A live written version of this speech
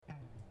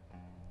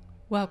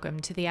Welcome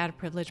to the Out of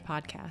Privilege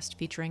podcast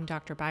featuring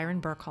Dr. Byron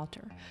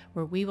Burkhalter,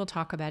 where we will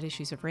talk about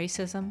issues of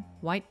racism,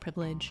 white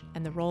privilege,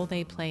 and the role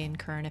they play in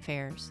current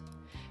affairs.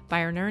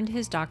 Byron earned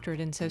his doctorate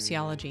in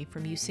sociology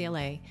from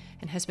UCLA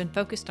and has been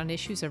focused on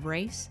issues of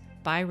race,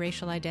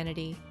 biracial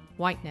identity,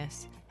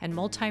 whiteness, and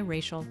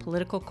multiracial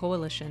political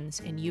coalitions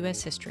in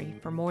U.S. history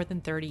for more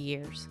than 30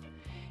 years.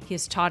 He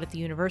has taught at the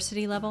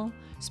university level,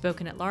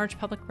 spoken at large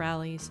public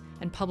rallies,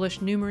 and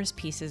published numerous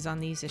pieces on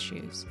these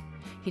issues.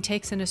 He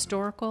takes an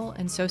historical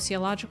and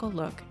sociological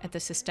look at the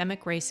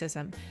systemic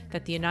racism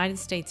that the United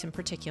States in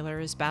particular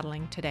is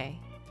battling today.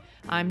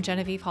 I'm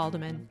Genevieve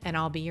Haldeman, and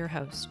I'll be your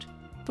host.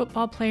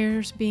 Football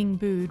players being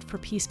booed for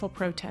peaceful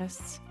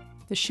protests,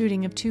 the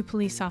shooting of 2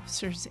 police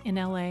officers in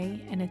LA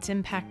and its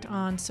impact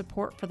on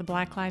support for the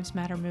Black Lives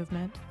Matter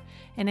movement,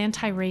 and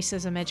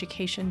anti-racism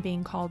education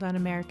being called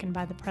un-American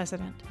by the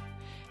president.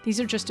 These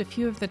are just a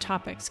few of the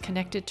topics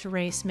connected to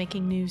race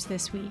making news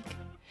this week.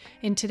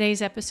 In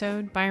today's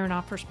episode, Byron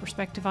offers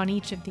perspective on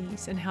each of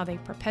these and how they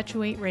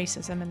perpetuate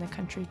racism in the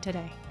country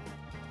today.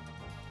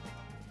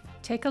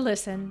 Take a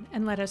listen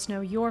and let us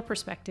know your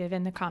perspective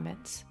in the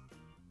comments.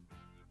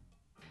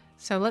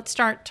 So let's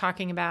start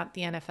talking about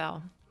the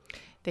NFL.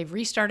 They've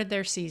restarted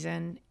their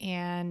season,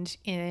 and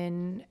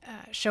in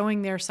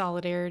showing their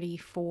solidarity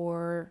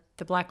for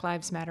the Black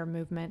Lives Matter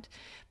movement,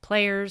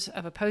 players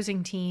of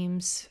opposing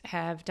teams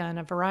have done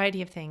a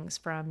variety of things,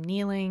 from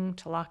kneeling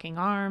to locking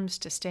arms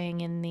to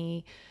staying in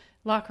the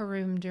locker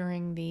room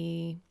during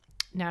the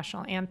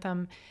national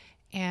anthem.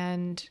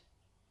 And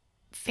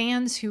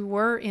fans who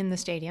were in the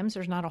stadiums,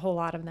 there's not a whole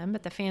lot of them,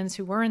 but the fans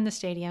who were in the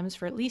stadiums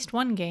for at least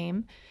one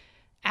game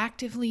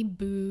actively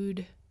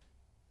booed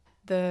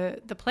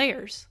the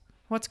players.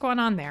 What's going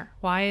on there?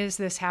 Why is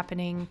this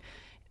happening?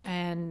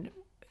 And,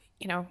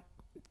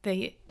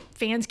 the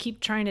fans keep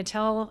trying to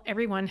tell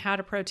everyone how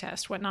to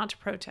protest, what not to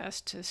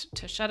protest,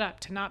 to shut up,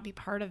 to not be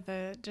part of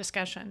the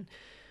discussion.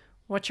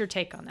 What's your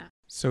take on that?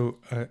 So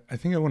I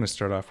think I want to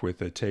start off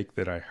with a take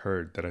that I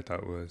heard that I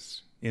thought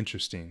was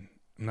interesting.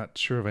 I'm not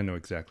sure if I know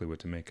exactly what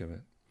to make of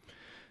it.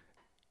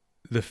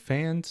 The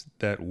fans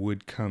that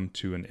would come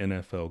to an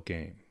NFL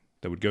game,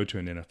 that would go to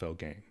an NFL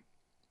game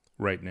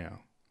right now,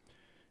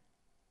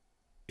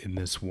 in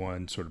this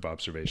one sort of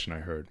observation I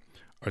heard,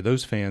 are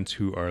those fans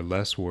who are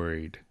less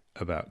worried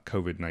about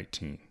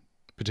COVID-19,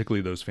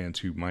 particularly those fans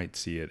who might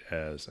see it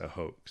as a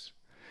hoax.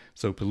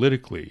 So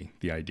politically,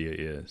 the idea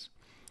is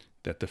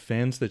that the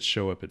fans that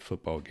show up at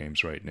football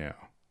games right now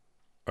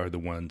are the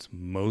ones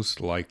most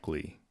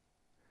likely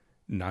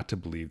not to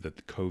believe that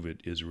the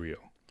COVID is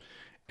real.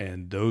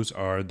 And those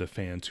are the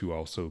fans who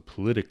also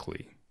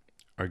politically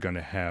are going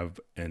to have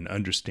an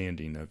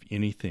understanding of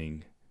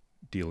anything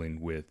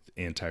dealing with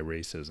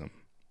anti-racism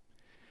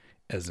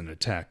as an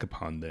attack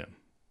upon them.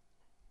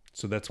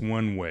 So that's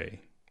one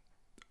way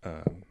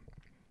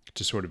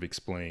to sort of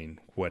explain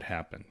what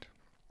happened.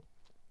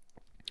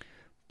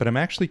 But I'm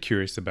actually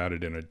curious about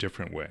it in a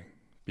different way,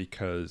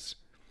 because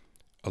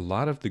a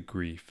lot of the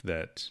grief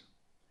that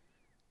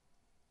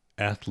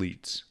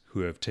athletes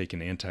who have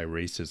taken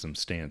anti-racism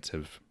stance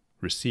have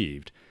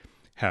received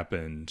has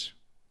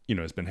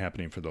been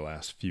happening for the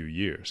last few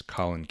years.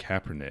 Colin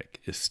Kaepernick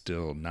is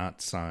still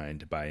not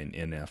signed by an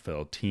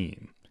NFL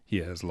team. He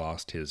has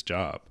lost his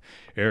job.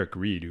 Eric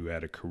Reed, who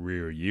had a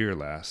career year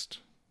last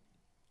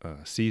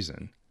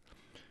season,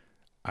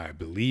 I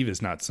believe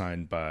is not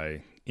signed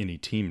by any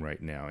team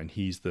right now, and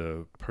he's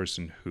the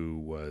person who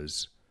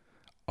was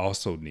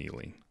also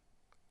kneeling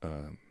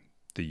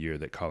the year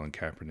that Colin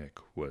Kaepernick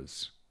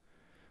was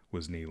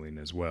kneeling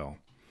as well.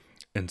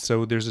 And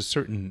so there's a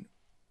certain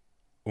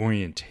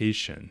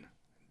orientation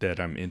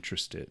that I'm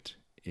interested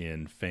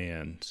in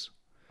fans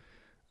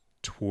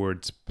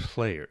towards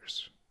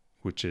players,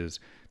 which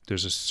is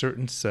there's a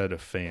certain set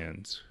of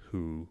fans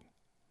who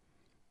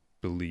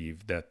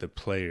believe that the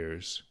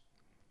players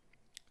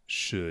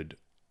should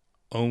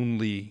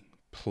only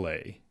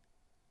play,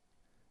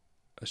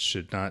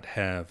 should not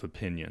have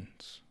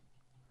opinions,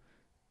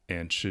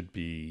 and should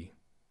be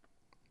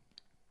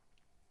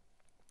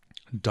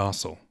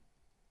docile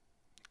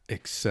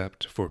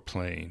except for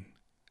playing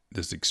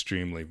this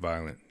extremely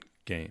violent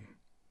game.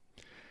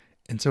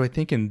 And so I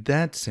think in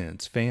that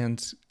sense,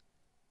 fans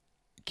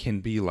can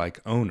be like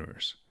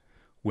owners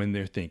when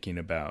they're thinking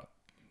about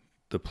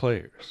the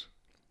players.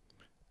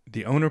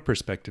 The owner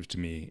perspective to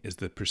me is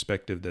the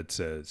perspective that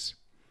says,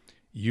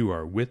 you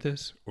are with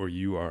us or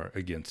you are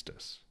against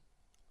us.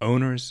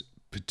 Owners,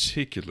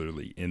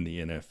 particularly in the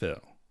NFL,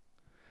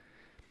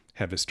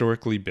 have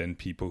historically been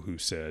people who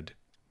said,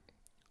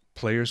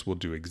 players will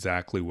do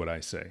exactly what I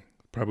say.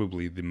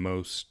 Probably the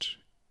most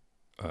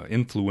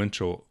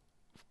influential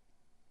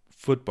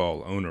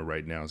football owner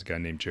right now is a guy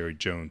named Jerry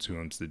Jones, who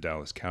owns the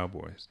Dallas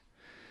Cowboys.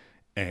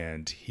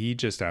 And he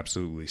just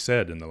absolutely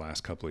said in the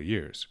last couple of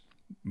years,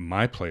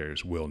 my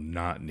players will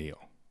not kneel.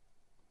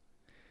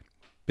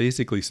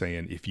 Basically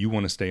saying, if you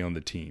want to stay on the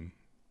team,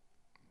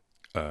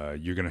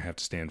 you're going to have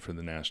to stand for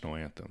the national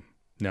anthem.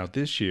 Now,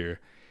 this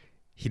year,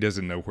 he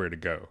doesn't know where to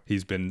go.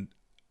 He's been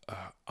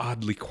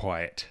oddly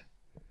quiet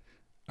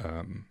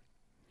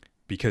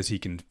because he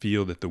can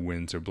feel that the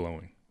winds are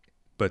blowing.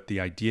 But the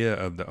idea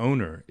of the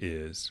owner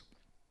is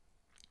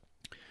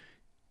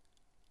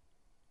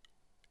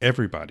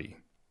everybody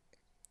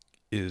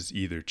is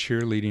either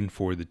cheerleading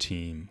for the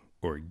team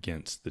or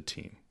against the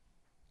team.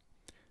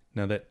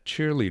 Now, that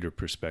cheerleader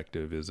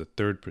perspective is a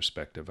third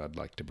perspective I'd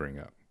like to bring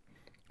up,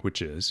 which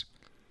is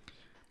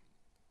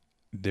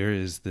there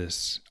is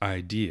this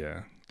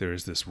idea, there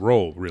is this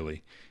role,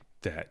 really,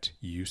 that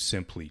you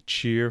simply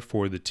cheer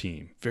for the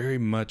team, very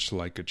much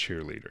like a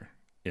cheerleader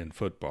in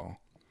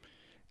football.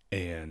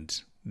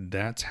 And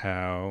that's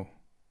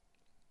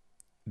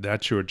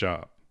your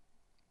job.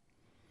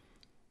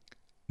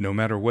 No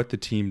matter what the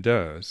team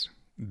does,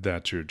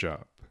 that's your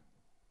job.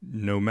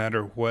 No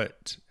matter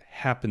what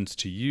happens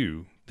to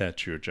you,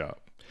 that's your job.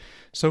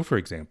 So, for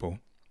example,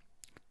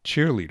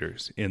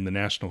 cheerleaders in the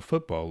National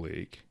Football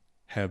League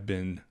have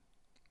been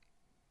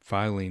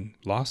filing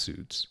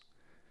lawsuits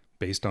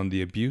based on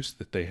the abuse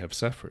that they have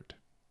suffered.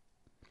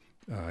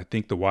 I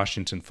think the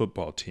Washington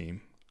football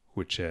team,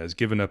 which has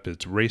given up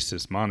its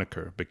racist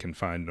moniker but can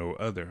find no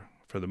other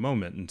for the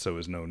moment, and so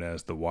is known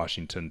as the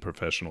Washington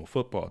professional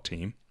football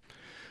team,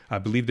 I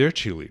believe their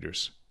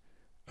cheerleaders,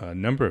 a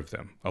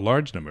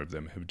large number of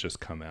them, have just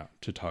come out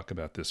to talk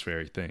about this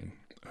very thing.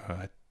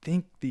 I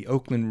think the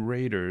Oakland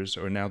Raiders,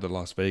 or now the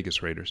Las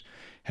Vegas Raiders,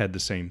 had the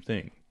same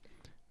thing.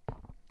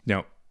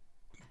 Now,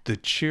 the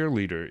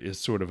cheerleader is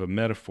sort of a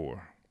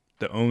metaphor.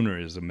 The owner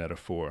is a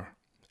metaphor,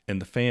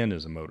 and the fan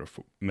is a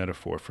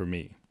metaphor for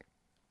me.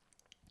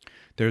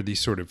 There are these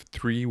sort of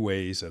three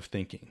ways of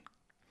thinking.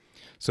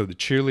 So the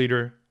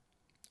cheerleader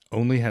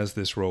only has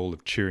this role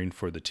of cheering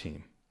for the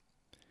team.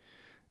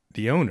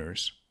 The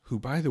owners, who,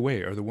 by the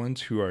way, are the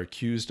ones who are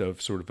accused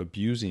of sort of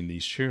abusing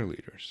these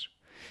cheerleaders,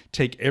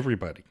 take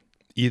everybody,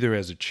 either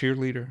as a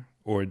cheerleader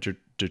or a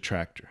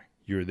detractor.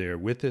 You're there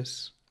with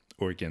us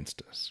or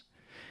against us.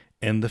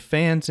 And the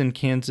fans in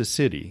Kansas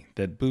City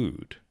that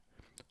booed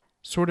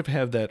sort of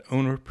have that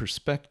owner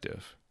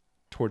perspective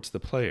towards the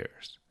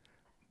players,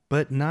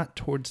 but not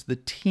towards the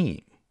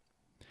team.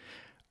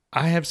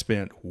 I have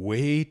spent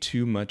way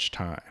too much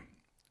time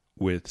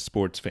with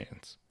sports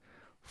fans,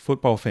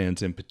 football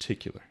fans in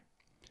particular,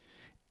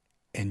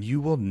 and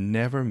you will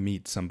never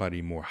meet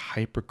somebody more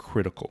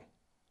hypercritical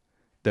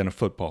than a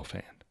football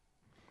fan.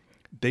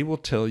 They will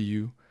tell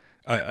you,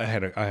 I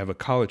have a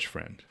college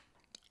friend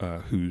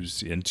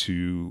who's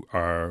into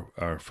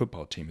our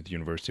football team at the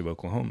University of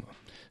Oklahoma.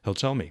 He'll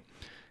tell me,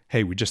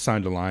 hey, we just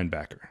signed a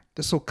linebacker.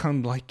 This will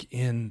come like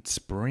in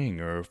spring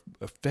or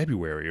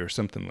February or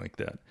something like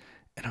that.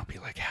 And I'll be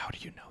like, how do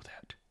you know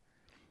that?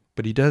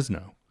 But he does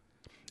know.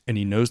 And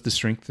he knows the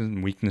strengths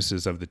and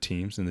weaknesses of the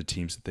teams and the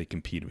teams that they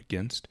compete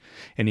against.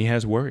 And he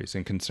has worries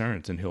and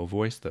concerns, and he'll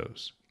voice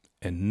those.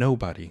 And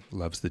nobody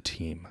loves the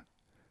team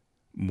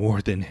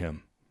more than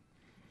him.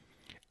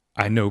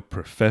 I know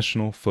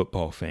professional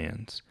football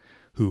fans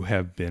who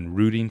have been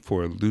rooting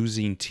for a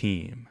losing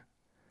team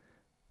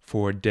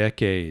for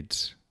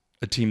decades,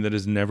 a team that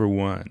has never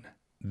won.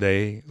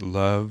 They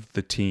love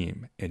the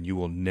team, and you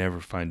will never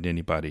find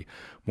anybody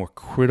more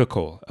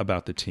critical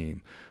about the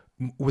team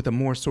with a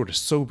more sort of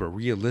sober,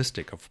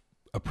 realistic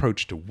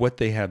approach to what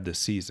they have this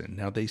season.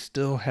 Now, they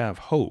still have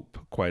hope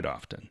quite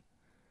often,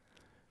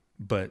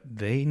 but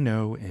they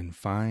know in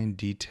fine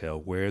detail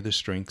where the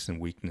strengths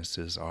and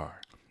weaknesses are.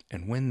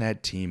 And when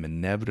that team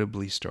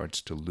inevitably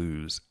starts to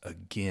lose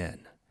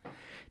again,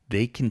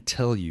 they can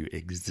tell you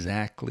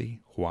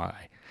exactly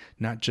why.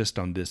 Not just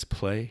on this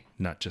play,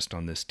 not just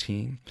on this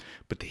team,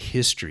 but the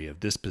history of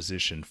this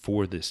position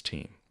for this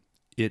team.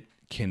 It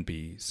can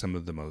be some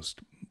of the most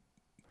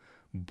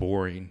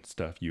boring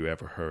stuff you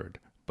ever heard,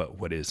 but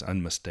what is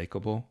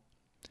unmistakable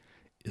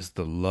is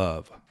the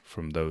love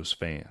from those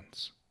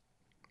fans.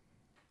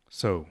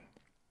 So,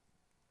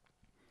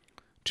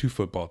 two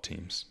football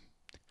teams,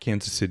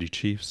 Kansas City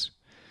Chiefs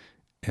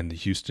and the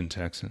Houston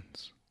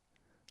Texans,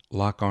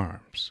 lock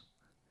arms.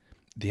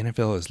 The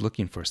NFL is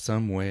looking for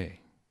some way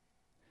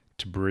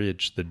to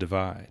bridge the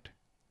divide,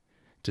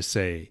 to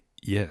say,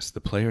 yes,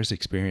 the player's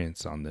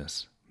experience on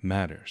this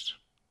matters,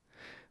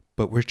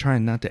 but we're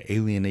trying not to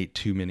alienate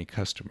too many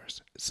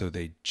customers, so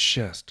they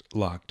just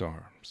locked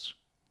arms.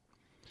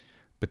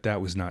 But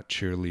that was not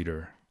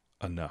cheerleader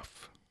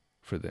enough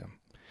for them.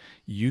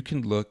 You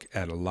can look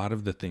at a lot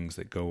of the things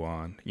that go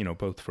on,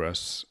 both for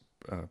us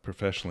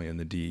professionally in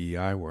the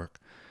DEI work,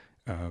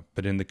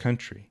 but in the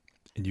country,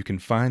 and you can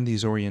find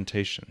these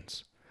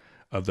orientations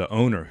of the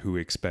owner who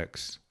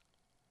expects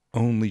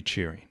only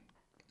cheering,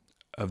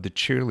 of the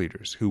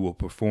cheerleaders who will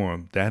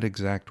perform that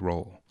exact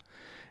role,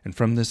 and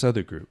from this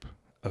other group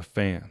of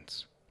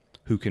fans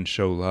who can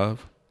show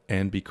love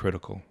and be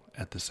critical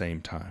at the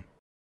same time.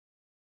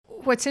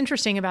 What's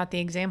interesting about the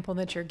example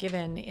that you're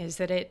given is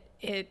that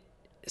it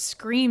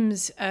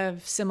screams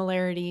of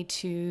similarity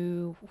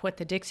to what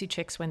the Dixie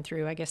Chicks went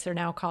through. I guess they're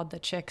now called the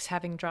Chicks,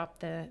 having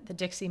dropped the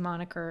Dixie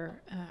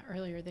moniker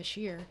earlier this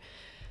year,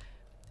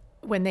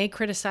 when they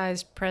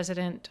criticized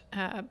President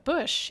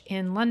Bush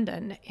in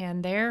London,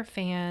 and their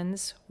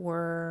fans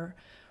were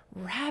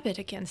rabid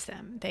against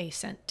them. They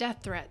sent death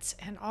threats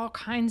and all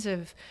kinds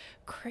of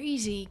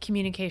crazy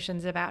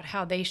communications about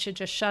how they should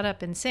just shut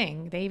up and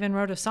sing. They even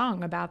wrote a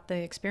song about the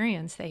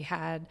experience they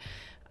had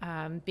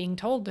being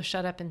told to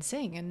shut up and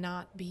sing and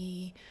not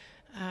be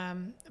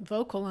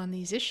vocal on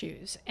these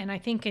issues. And I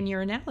think in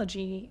your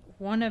analogy,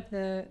 one of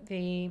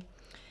the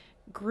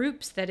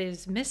groups that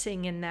is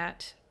missing in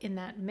that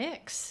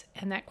mix,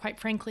 and that quite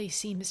frankly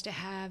seems to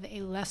have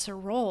a lesser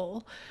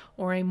role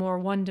or a more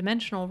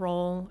one-dimensional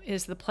role,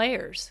 is the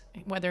players,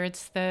 whether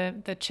it's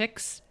the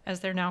chicks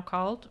as they're now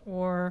called,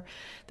 or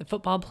the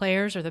football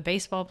players or the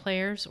baseball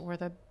players or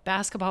the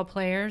basketball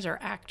players or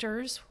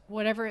actors,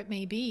 whatever it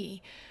may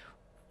be.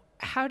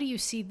 How do you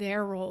see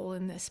their role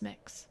in this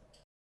mix?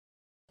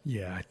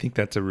 Yeah, I think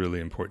that's a really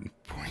important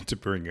point to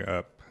bring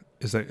up.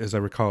 As I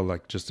recall,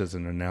 like just as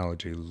an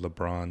analogy,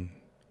 LeBron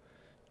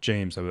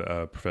James,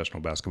 a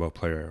professional basketball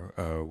player,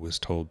 was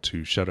told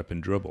to shut up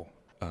and dribble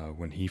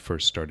when he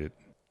first started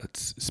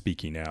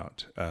speaking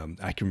out.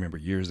 I can remember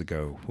years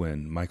ago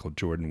when Michael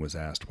Jordan was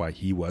asked why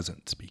he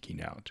wasn't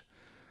speaking out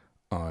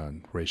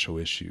on racial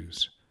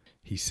issues.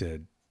 He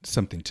said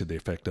something to the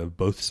effect of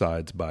both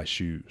sides buy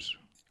shoes,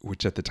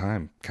 which at the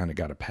time kind of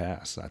got a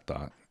pass, I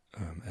thought,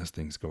 as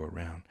things go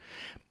around.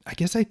 I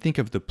guess I think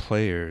of the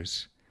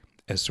players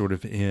as sort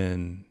of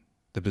in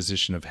the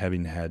position of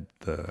having to have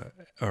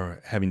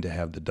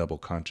the double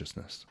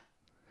consciousness.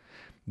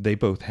 They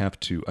both have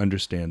to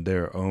understand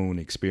their own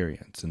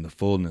experience and the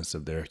fullness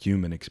of their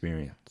human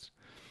experience,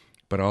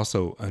 but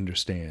also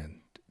understand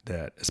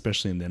that,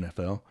 especially in the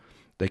NFL,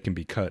 they can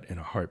be cut in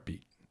a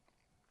heartbeat,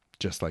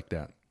 just like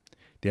that.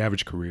 The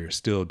average career is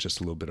still just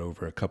a little bit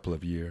over a couple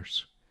of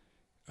years,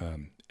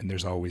 and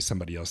there's always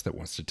somebody else that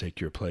wants to take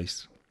your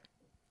place.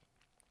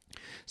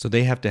 So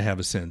they have to have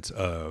a sense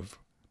of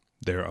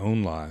their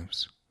own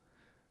lives,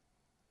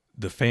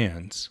 the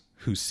fans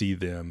who see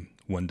them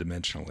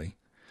one-dimensionally,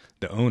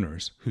 the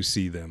owners who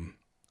see them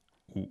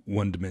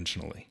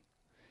one-dimensionally,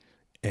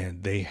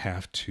 and they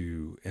have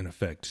to, in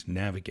effect,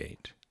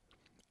 navigate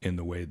in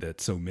the way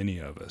that so many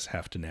of us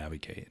have to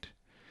navigate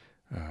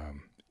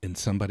in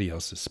somebody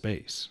else's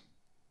space.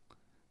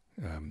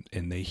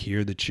 And they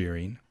hear the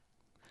cheering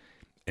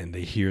and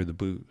they hear the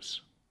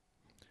boos,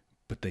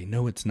 but they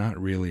know it's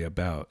not really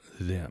about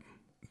them,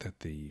 that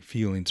the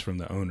feelings from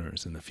the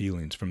owners and the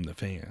feelings from the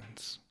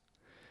fans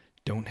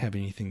don't have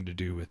anything to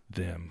do with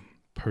them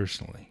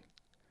personally,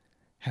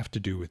 have to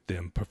do with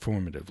them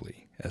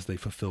performatively as they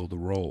fulfill the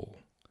role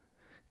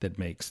that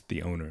makes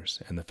the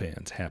owners and the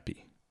fans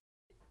happy.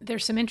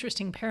 There's some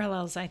interesting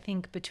parallels, I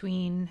think,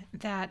 between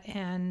that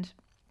and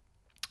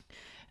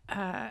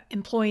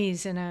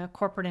employees in a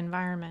corporate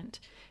environment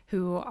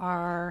who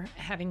are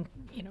having,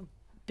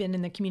 been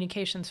in the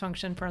communications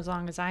function for as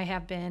long as I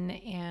have been,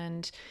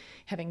 and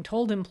having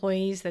told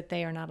employees that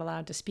they are not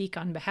allowed to speak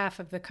on behalf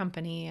of the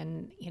company,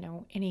 and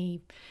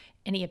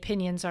any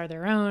opinions are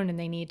their own and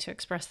they need to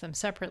express them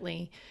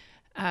separately.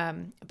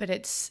 But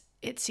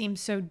it seems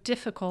so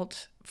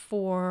difficult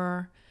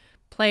for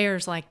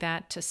players like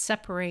that to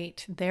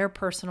separate their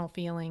personal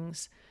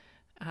feelings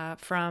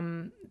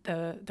from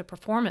the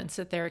performance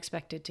that they're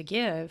expected to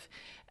give,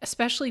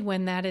 especially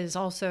when that is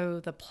also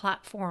the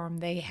platform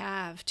they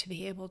have to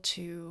be able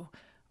to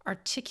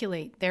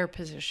articulate their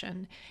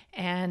position.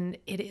 And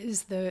it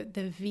is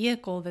the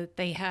vehicle that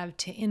they have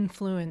to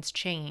influence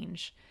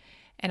change.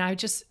 And I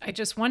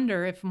just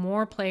wonder if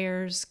more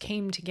players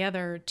came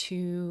together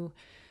to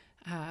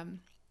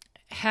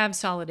have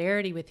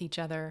solidarity with each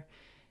other,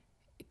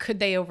 could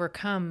they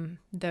overcome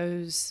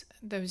those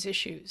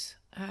issues?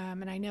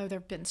 And I know there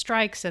have been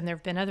strikes and there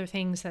have been other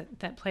things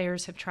that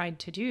players have tried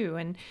to do.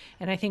 And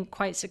I think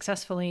quite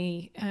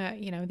successfully, the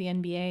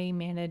NBA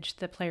managed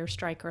the player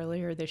strike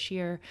earlier this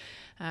year,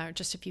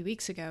 just a few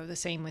weeks ago, the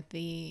same with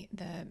the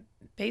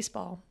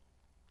baseball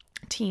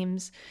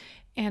teams.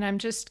 And I'm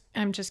just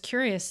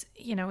curious,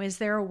 is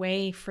there a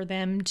way for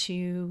them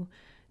to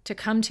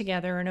come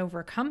together and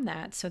overcome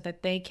that so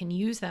that they can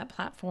use that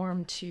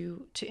platform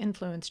to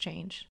influence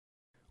change?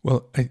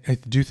 Well, I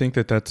do think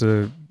that's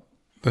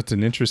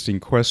an interesting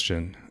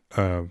question.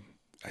 I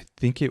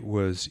think it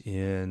was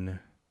in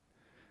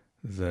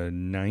the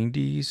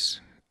 90s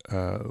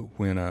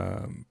when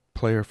a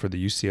player for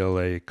the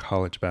UCLA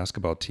college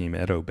basketball team,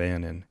 Ed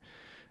O'Bannon,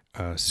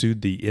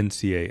 sued the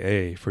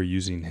NCAA for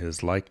using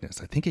his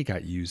likeness. I think it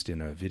got used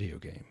in a video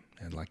game,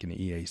 like an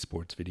EA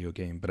Sports video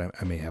game, but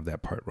I may have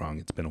that part wrong.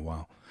 It's been a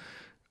while.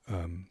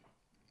 And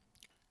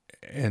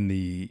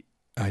the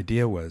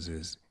idea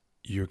is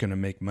you're going to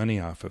make money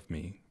off of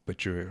me,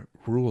 but your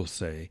rules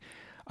say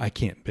I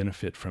can't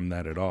benefit from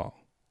that at all.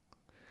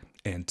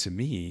 And to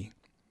me,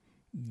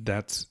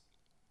 that's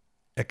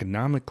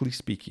economically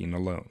speaking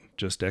alone,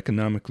 just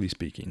economically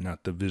speaking,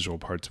 not the visual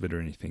parts of it or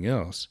anything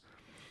else.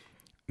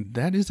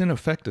 That is in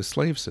effect a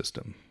slave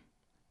system.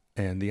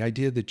 And the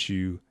idea that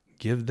you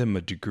give them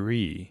a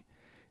degree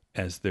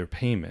as their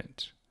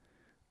payment,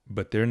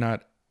 but they're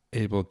not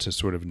able to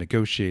sort of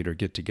negotiate or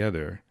get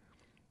together,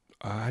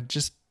 I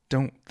just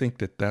don't think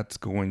that that's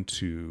going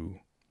to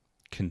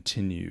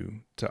continue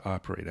to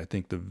operate. I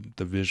think the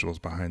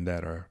visuals behind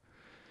that are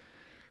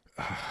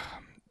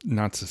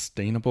not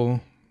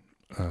sustainable.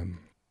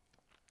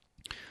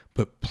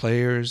 But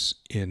players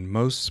in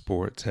most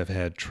sports have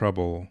had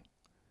trouble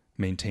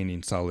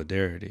maintaining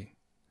solidarity.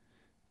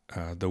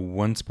 The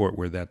one sport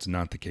where that's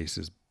not the case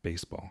is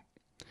baseball.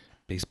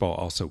 Baseball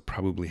also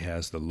probably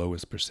has the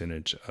lowest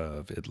percentage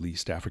of at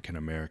least African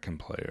American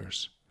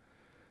players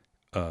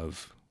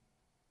of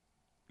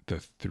the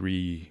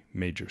three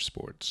major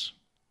sports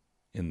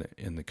in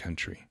the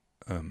country.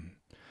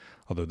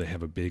 Although they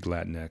have a big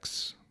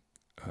Latinx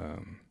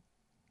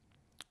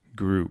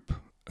group,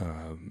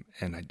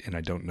 and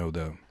I don't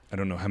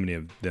know how many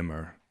of them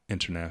are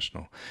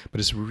international, but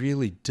it's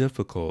really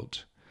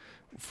difficult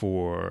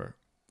for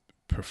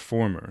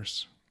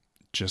performers,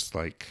 just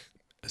like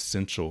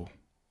essential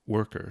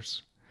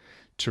workers,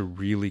 to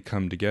really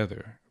come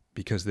together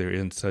because they're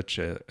in such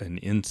an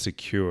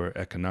insecure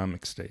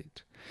economic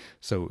state.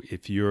 So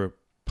if you're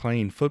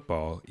playing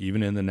football,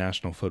 even in the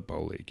National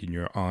Football League, and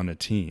you're on a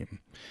team,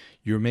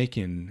 you're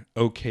making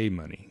okay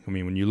money. I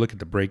mean, when you look at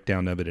the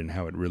breakdown of it and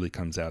how it really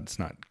comes out, it's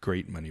not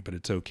great money, but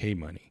it's okay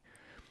money.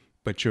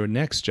 But your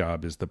next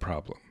job is the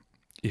problem.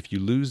 If you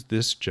lose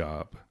this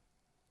job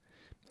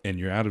and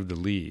you're out of the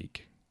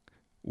league,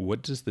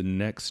 what does the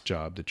next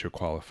job that you're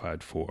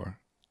qualified for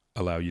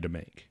allow you to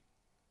make?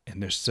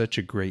 And there's such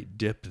a great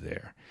dip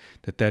there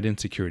that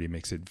insecurity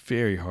makes it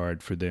very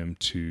hard for them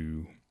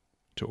to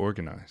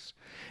organize.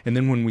 And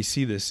then when we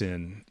see this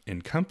in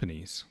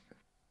companies,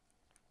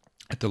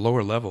 at the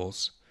lower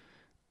levels,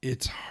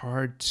 it's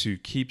hard to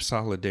keep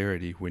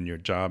solidarity when your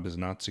job is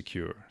not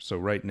secure. So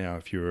right now,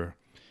 if you're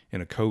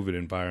in a COVID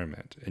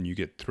environment and you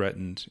get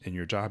threatened and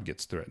your job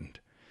gets threatened,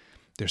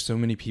 there's so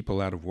many people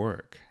out of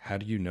work. How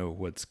do you know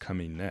what's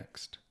coming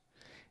next?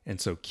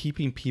 And so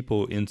keeping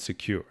people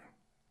insecure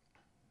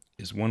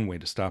is one way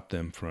to stop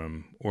them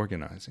from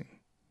organizing.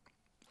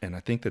 And I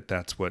think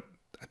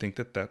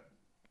that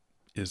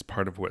is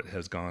part of what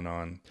has gone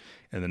on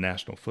in the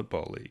National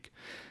Football League.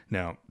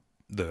 Now,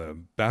 the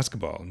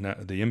basketball,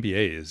 the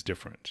NBA is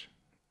different.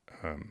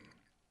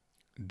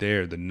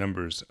 There, the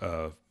numbers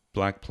of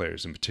black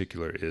players in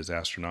particular is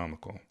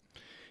astronomical.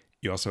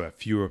 You also have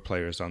fewer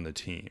players on the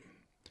team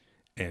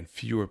and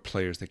fewer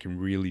players that can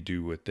really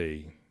do what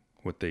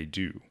they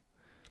do.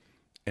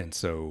 And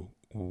so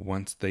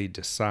once they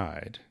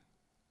decide,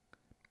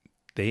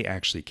 they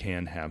actually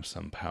can have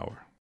some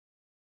power.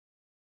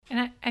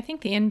 And I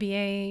think the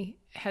NBA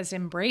has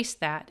embraced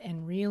that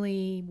and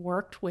really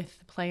worked with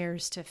the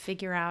players to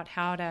figure out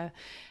how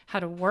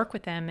to work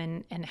with them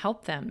and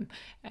help them.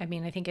 I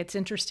mean, I think it's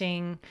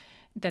interesting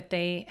that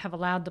they have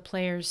allowed the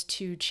players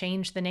to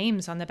change the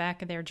names on the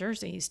back of their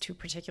jerseys to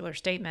particular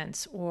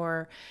statements,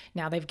 or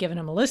now they've given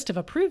them a list of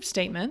approved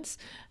statements,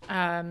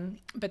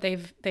 but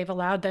they've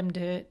allowed them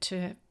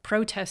to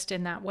protest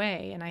in that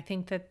way. And I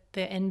think that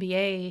the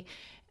NBA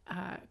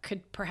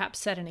could perhaps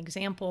set an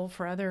example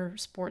for other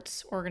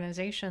sports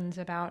organizations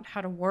about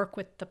how to work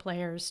with the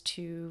players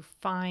to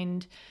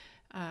find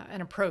an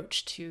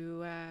approach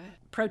to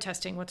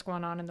protesting what's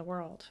going on in the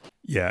world.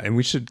 Yeah, and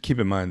we should keep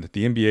in mind that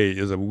the NBA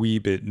is a wee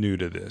bit new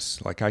to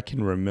this. Like, I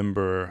can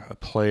remember a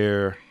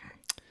player,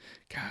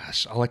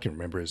 all I can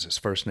remember is his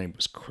first name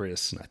was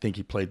Chris, and I think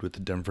he played with the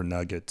Denver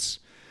Nuggets.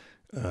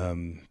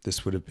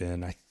 This would have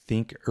been, I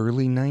think,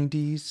 early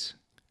 90s.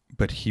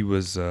 But he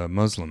was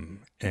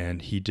Muslim,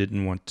 and he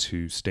didn't want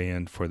to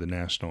stand for the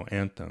national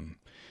anthem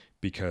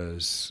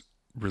because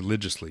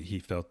religiously he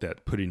felt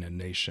that putting a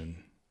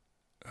nation,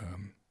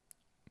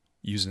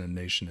 using a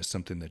nation as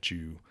something that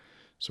you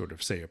sort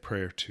of say a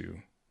prayer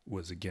to,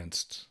 was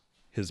against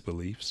his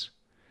beliefs.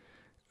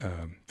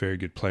 Very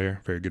good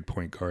player, very good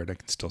point guard. I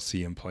can still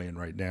see him playing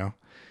right now.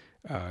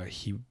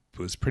 He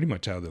was pretty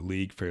much out of the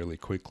league fairly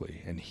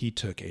quickly, and he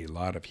took a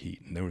lot of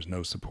heat, and there was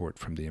no support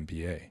from the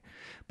NBA.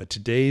 But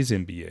today's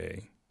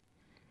NBA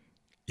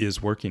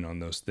is working on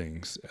those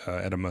things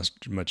at a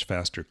much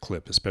faster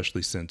clip,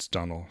 especially since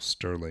Donald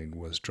Sterling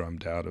was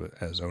drummed out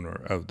as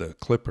owner of the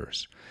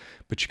Clippers.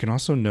 But you can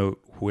also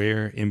note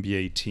where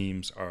NBA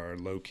teams are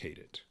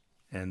located,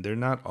 and they're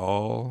not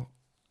all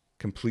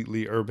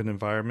completely urban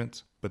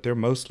environments, but they're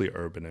mostly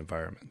urban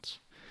environments.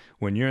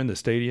 When you're in the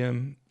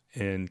stadium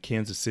in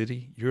Kansas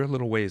City, you're a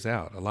little ways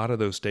out. A lot of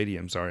those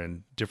stadiums are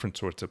in different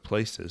sorts of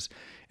places,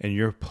 and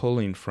you're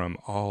pulling from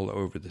all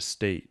over the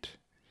state.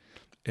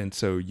 And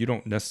so you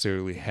don't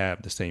necessarily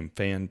have the same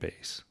fan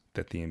base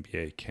that the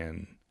NBA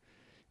can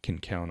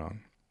count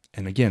on.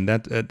 And again,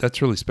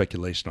 that's really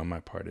speculation on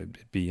my part. It'd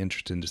be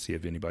interesting to see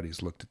if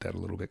anybody's looked at that a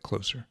little bit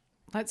closer.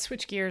 Let's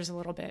switch gears a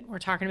little bit. We're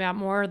talking about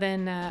more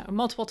than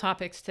multiple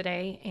topics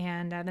today.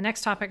 And the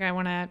next topic I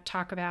want to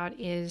talk about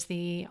is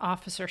the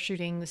officer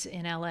shootings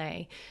in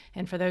LA.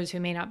 And for those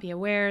who may not be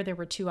aware, there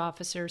were two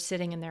officers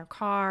sitting in their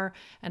car.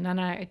 An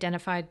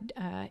unidentified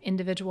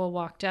individual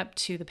walked up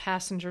to the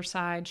passenger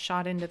side,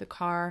 shot into the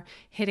car,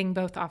 hitting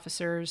both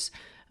officers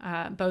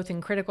both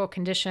in critical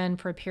condition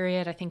for a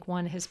period. I think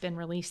one has been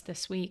released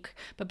this week,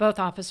 but both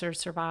officers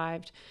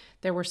survived.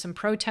 There were some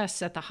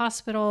protests at the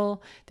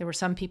hospital. There were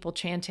some people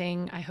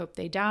chanting, "I hope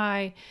they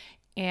die."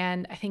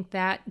 And I think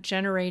that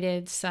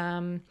generated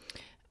some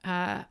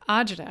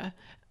agita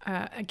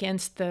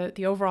against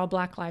the overall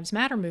Black Lives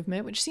Matter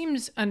movement, which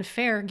seems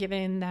unfair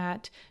given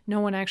that no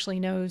one actually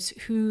knows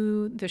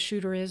who the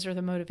shooter is or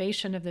the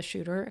motivation of the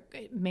shooter.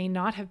 It may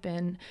not have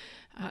been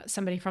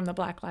somebody from the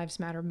Black Lives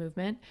Matter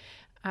movement.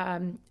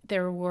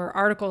 There were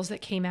articles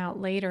that came out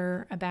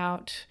later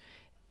about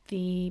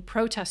the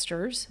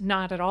protesters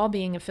not at all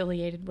being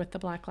affiliated with the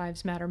Black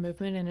Lives Matter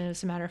movement, and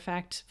as a matter of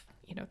fact,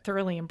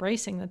 thoroughly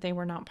embracing that they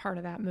were not part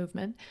of that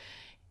movement.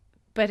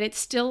 But it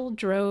still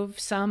drove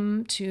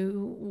some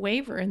to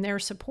waver in their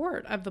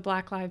support of the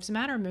Black Lives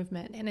Matter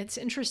movement. And it's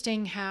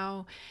interesting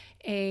how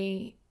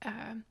a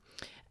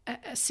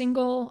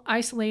single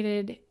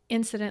isolated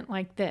incident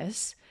like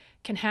this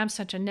can have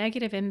such a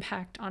negative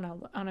impact on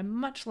a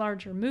much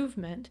larger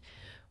movement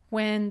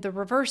when the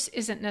reverse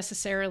isn't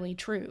necessarily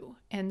true.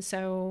 And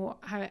so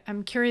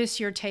I'm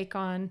curious your take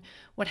on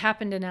what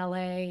happened in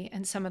LA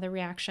and some of the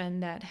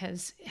reaction that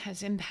has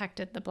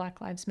impacted the Black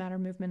Lives Matter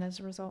movement as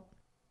a result.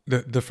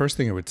 The first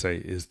thing I would say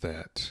is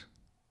that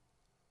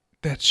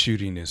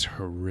shooting is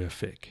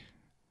horrific.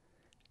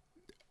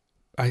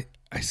 I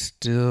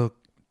still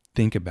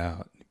think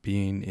about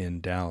being in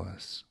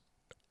Dallas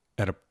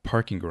at a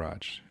parking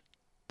garage.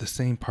 The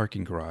same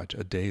parking garage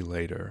a day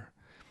later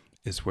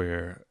is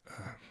where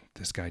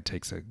this guy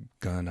takes a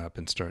gun up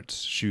and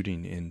starts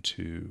shooting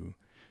into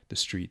the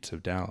streets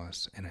of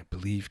Dallas, and I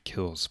believe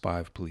kills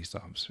 5 police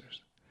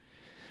officers.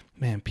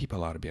 Man,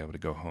 people ought to be able to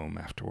go home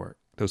after work.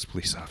 Those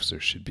police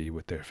officers should be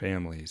with their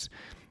families.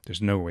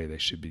 There's no way they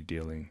should be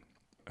dealing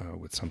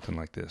with something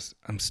like this.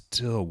 I'm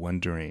still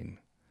wondering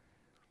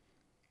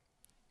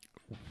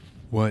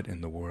what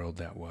in the world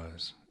that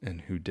was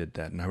and who did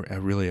that. And I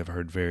really have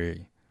heard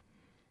very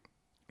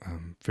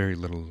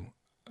little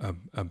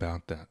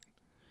about that.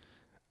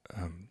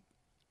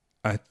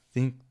 I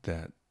think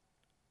that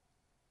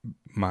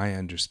my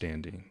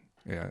understanding,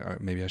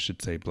 maybe I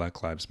should say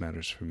Black Lives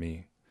Matters for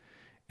me,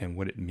 and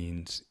what it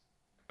means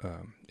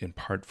in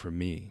part for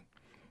me,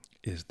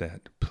 is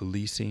that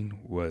policing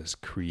was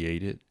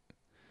created,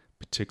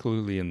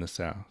 particularly in the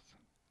South,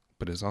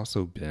 but has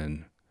also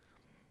been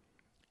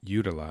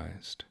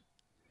utilized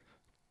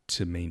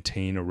to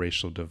maintain a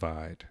racial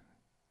divide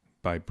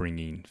by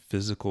bringing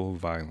physical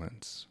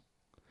violence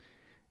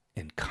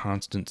and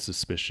constant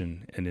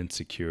suspicion and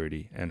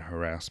insecurity and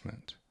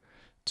harassment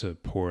to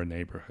poor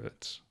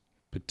neighborhoods,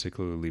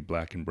 particularly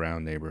Black and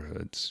brown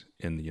neighborhoods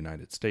in the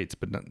United States,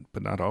 but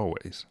not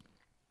always.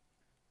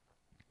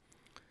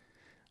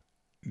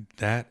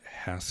 That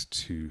has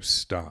to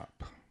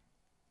stop.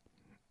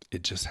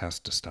 It just has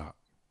to stop.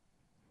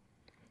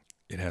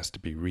 It has to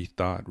be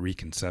rethought,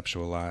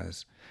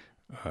 reconceptualized.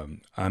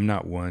 I'm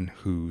not one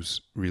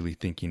who's really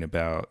talking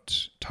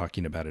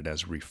about it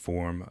as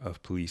reform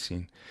of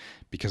policing,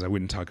 because I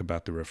wouldn't talk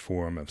about the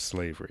reform of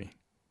slavery.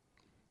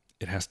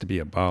 It has to be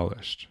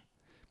abolished.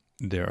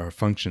 There are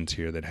functions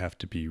here that have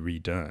to be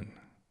redone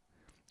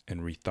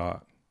and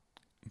rethought.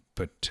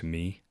 But to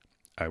me,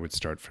 I would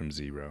start from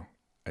zero.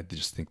 I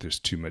just think there's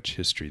too much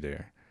history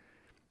there.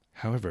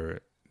 However,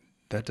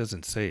 that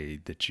doesn't say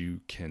that you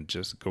can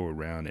just go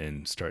around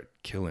and start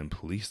killing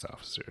police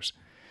officers.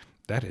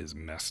 That is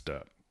messed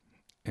up.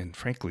 And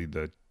frankly,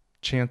 the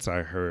chants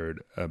I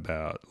heard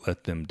about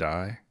let them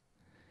die,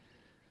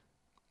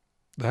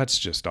 that's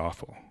just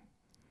awful.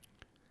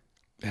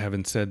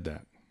 Having said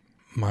that,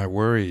 my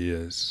worry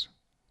is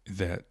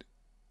that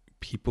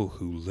people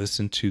who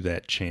listen to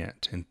that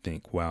chant and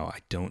think, wow, I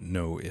don't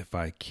know if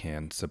I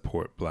can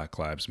support Black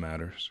Lives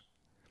Matters,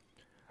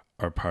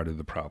 are part of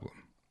the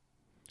problem.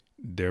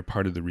 They're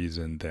part of the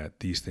reason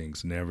that these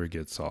things never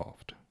get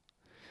solved,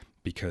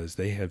 because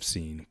they have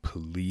seen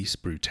police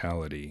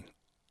brutality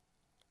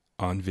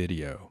on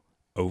video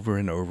over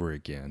and over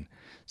again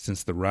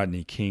since the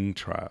Rodney King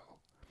trial.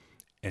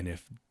 And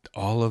if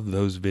all of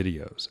those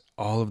videos,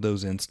 all of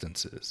those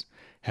instances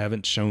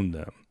haven't shown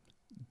them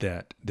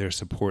that their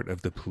support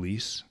of the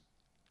police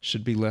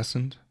should be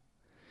lessened,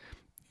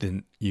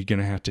 then you're going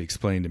to have to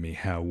explain to me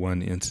how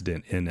one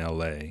incident in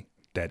LA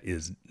that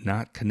is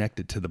not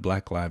connected to the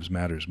Black Lives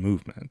Matters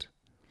movement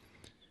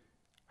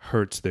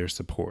hurts their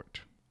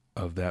support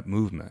of that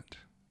movement.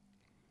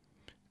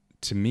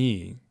 To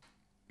me,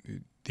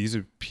 these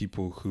are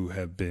people who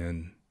have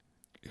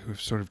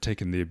sort of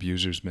taken the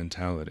abuser's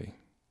mentality,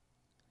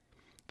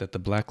 that the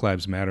Black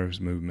Lives Matters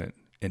movement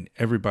and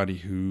everybody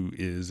who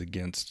is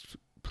against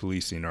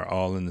policing are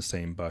all in the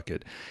same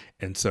bucket,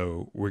 and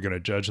so we're going to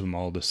judge them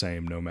all the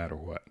same no matter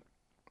what.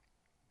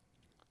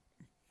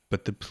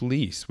 But the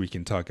police we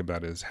can talk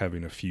about as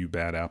having a few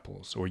bad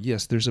apples, or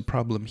yes, there's a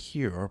problem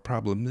here or a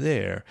problem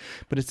there,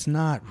 but it's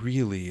not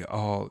really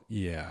all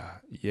yeah.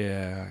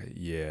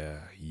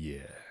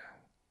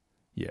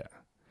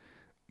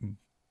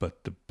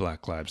 But the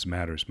Black Lives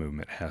Matters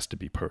movement has to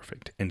be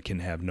perfect and can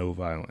have no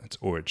violence,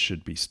 or it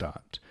should be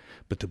stopped.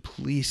 But the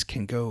police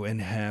can go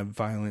and have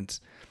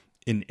violence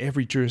in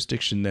every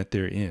jurisdiction that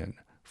they're in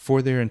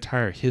for their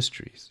entire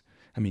histories.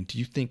 I mean, do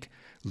you think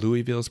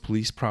Louisville's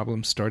police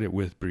problems started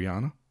with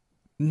Breonna?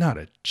 Not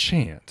a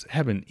chance.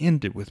 Haven't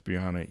ended with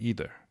Breonna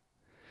either.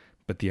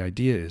 But the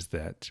idea is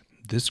that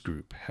this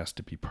group has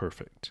to be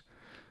perfect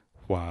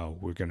while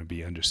we're going to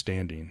be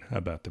understanding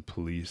about the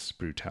police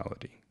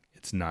brutality.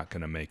 It's not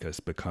going to make us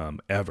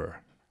become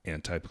ever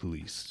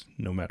anti-police,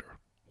 no matter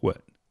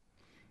what.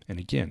 And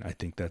again, I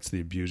think that's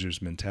the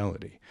abuser's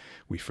mentality.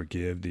 We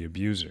forgive the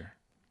abuser,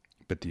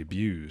 but the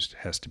abused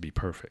has to be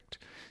perfect.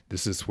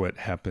 This is what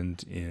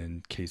happened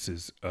in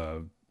cases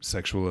of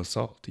sexual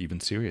assault, even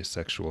serious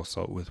sexual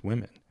assault with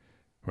women,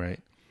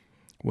 right?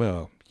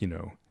 Well,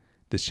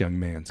 this young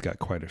man's got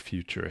quite a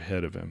future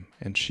ahead of him,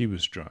 and she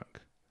was drunk,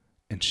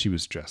 and she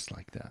was dressed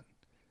like that.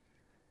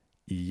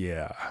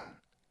 Yeah.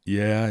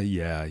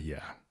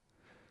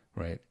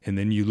 Right? And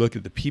then you look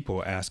at the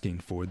people asking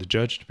for the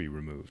judge to be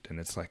removed, and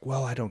it's like,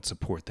 well, I don't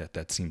support that.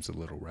 That seems a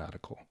little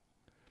radical.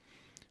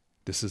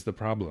 This is the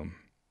problem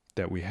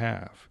that we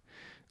have.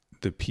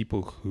 The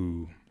people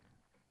who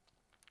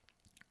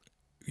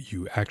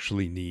you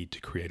actually need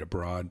to create a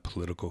broad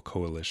political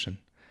coalition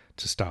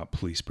to stop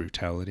police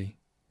brutality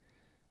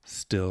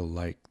still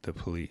like the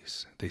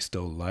police. They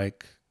still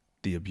like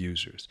the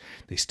abusers.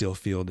 They still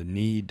feel the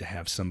need to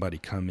have somebody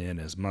come in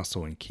as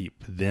muscle and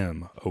keep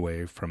them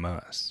away from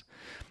us.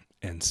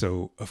 And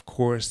so, of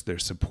course, their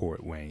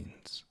support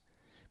wanes,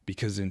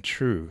 because in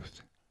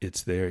truth,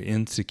 it's their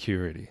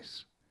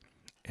insecurities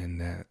and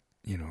that,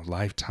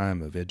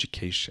 lifetime of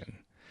education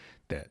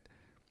that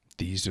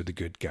these are the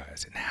good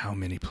guys, and how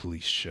many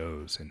police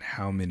shows and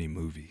how many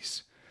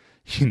movies,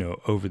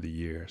 over the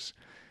years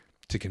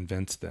to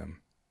convince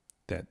them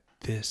that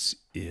this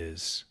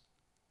is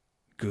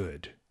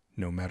good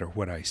no matter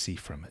what I see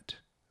from it.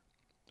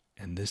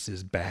 And this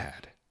is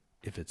bad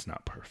if it's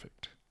not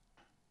perfect.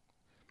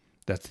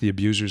 That's the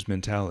abuser's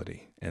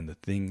mentality. And the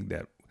thing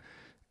that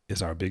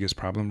is our biggest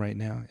problem right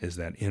now is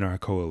that in our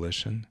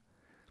coalition,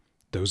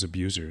 those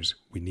abusers,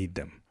 we need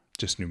them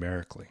just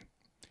numerically.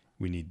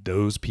 We need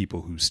those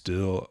people who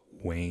still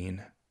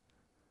wane,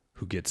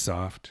 who get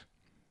soft,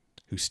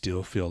 who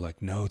still feel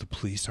like, no, the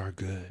police are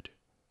good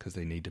because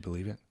they need to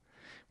believe it.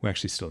 We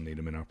actually still need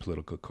them in our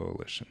political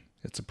coalition.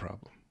 It's a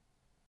problem.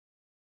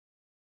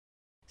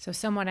 So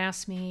someone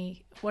asked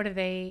me, what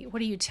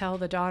do you tell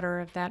the daughter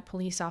of that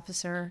police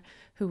officer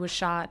who was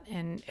shot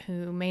and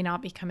who may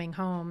not be coming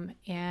home?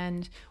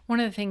 And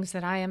one of the things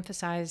that I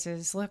emphasize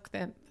is, look,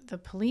 the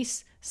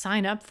police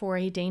sign up for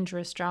a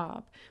dangerous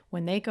job.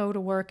 When they go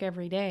to work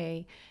every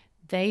day,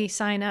 they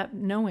sign up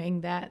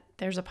knowing that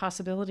there's a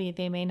possibility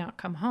they may not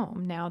come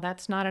home. Now,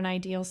 that's not an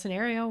ideal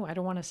scenario. I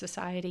don't want a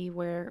society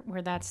where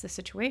that's the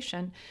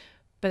situation,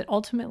 but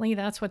ultimately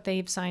that's what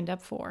they've signed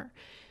up for.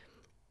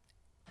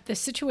 The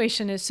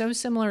situation is so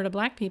similar to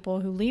Black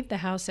people who leave the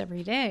house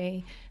every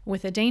day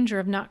with a danger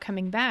of not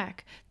coming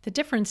back. The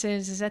difference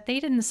is that they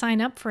didn't sign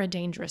up for a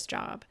dangerous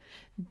job.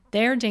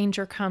 Their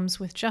danger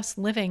comes with just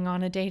living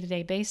on a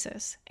day-to-day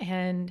basis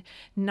and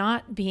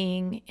not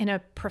being in a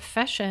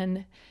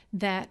profession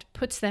that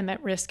puts them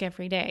at risk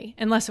every day,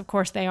 unless, of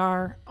course, they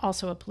are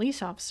also a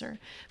police officer.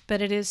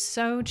 But it is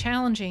so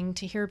challenging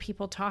to hear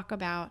people talk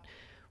about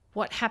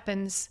what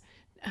happens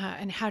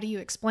and how do you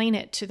explain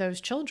it to those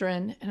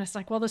children? And it's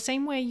like, well, the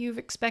same way you've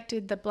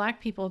expected the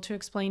Black people to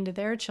explain to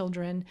their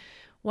children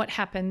what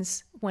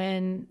happens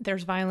when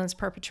there's violence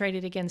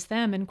perpetrated against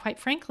them. And quite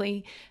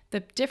frankly,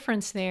 the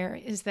difference there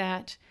is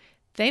that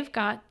they've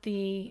got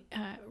the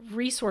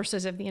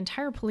resources of the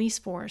entire police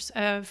force,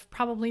 of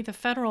probably the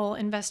federal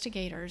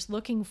investigators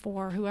looking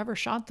for whoever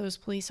shot those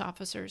police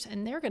officers,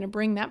 and they're going to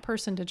bring that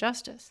person to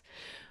justice.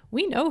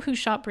 We know who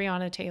shot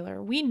Breonna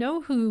Taylor. We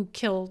know who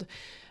killed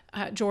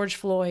George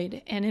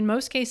Floyd, and in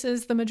most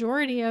cases, the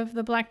majority of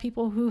the Black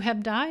people who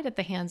have died at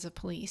the hands of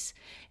police.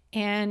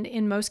 And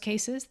in most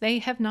cases, they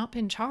have not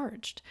been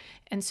charged.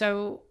 And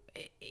so,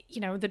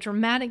 the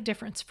dramatic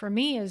difference for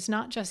me is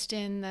not just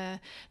in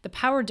the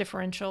power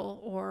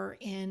differential or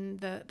in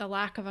the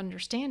lack of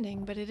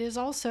understanding, but it is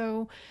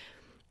also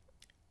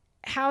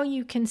how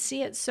you can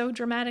see it so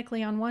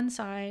dramatically on one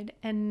side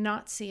and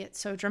not see it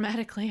so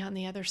dramatically on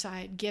the other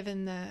side,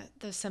 given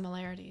the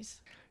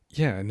similarities.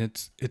 Yeah, and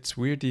it's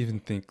weird to even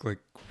think, like,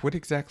 what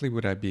exactly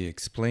would I be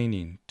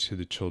explaining to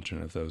the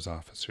children of those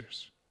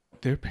officers?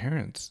 Their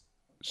parents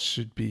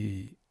should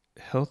be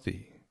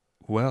healthy,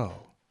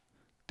 well.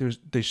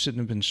 They shouldn't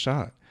have been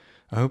shot.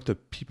 I hope the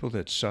people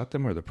that shot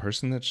them, or the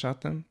person that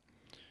shot them,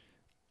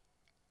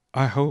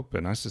 I hope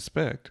and I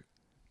suspect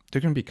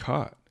they're going to be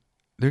caught.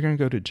 They're going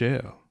to go to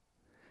jail.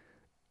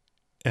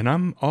 And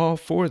I'm all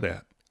for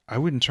that. I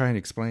wouldn't try and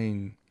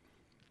explain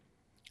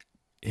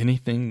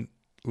anything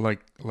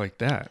like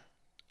that.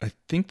 I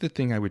think the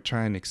thing I would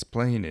try and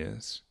explain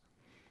is,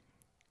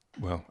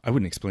 well, I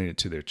wouldn't explain it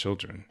to their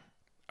children.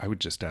 I would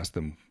just ask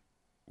them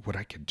what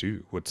I could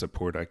do, what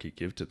support I could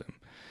give to them.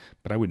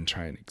 But I wouldn't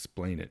try and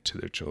explain it to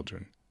their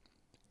children.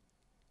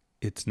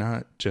 It's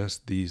not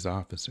just these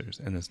officers,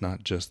 and it's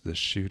not just this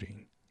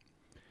shooting.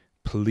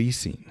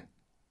 policing,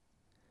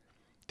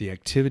 the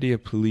activity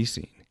of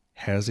policing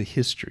has a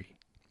history.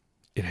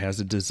 It has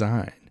a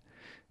design.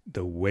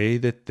 The way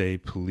that they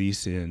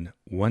police in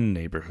one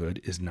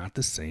neighborhood is not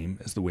the same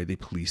as the way they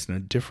police in a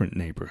different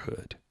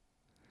neighborhood.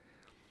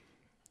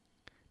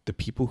 The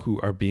people who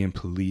are being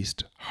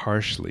policed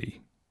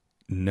harshly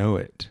know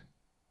it.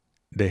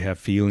 They have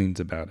feelings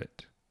about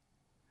it.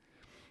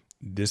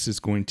 This is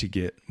going to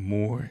get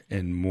more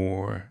and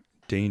more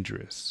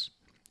dangerous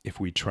if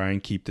we try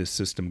and keep this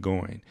system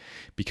going,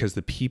 because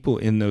the people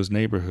in those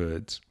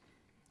neighborhoods,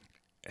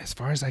 as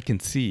far as I can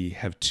see,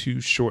 have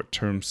two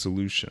short-term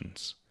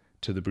solutions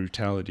to the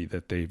brutality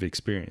that they've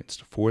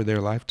experienced for their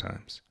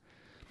lifetimes.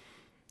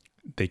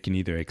 They can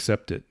either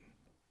accept it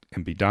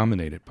and be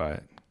dominated by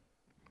it,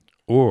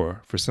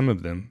 or for some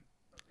of them,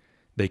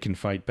 they can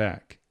fight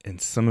back,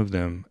 and some of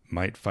them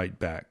might fight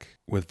back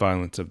with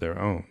violence of their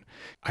own.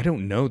 I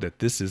don't know that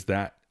this is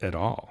that at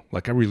all.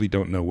 Like, I really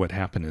don't know what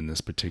happened in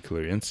this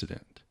particular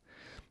incident.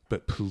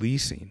 But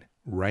policing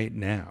right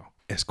now,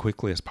 as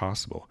quickly as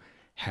possible,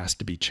 has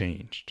to be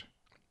changed.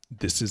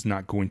 This is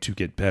not going to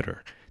get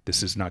better.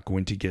 This is not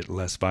going to get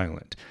less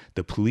violent.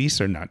 The police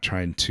are not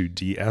trying to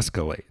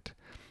de-escalate.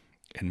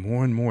 And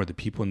more, the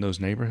people in those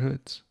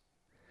neighborhoods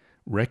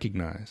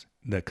recognize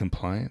that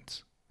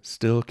compliance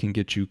still can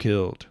get you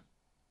killed.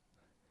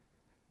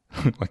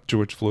 Like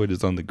George Floyd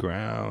is on the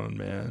ground,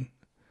 man,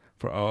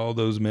 for all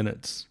those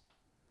minutes.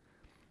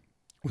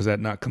 Was that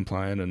not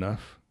compliant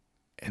enough?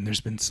 And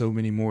there's been so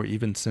many more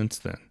even since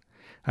then.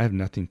 I have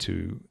nothing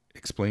to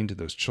explain to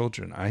those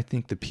children. I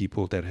think the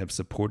people that have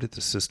supported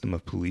the system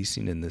of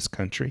policing in this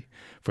country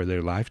for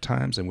their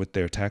lifetimes and with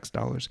their tax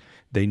dollars,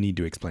 they need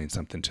to explain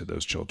something to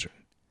those children.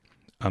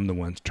 I'm the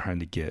one trying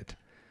to get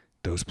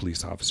those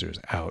police officers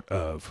out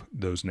of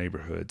those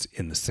neighborhoods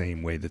in the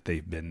same way that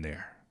they've been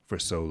there for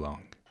so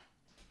long.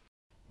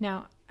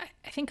 Now,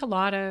 I think a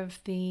lot of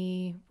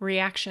the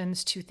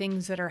reactions to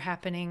things that are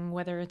happening,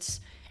 whether it's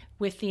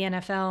with the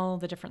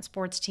NFL, the different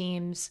sports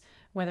teams,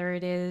 whether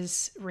it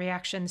is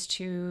reactions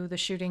to the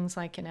shootings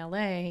like in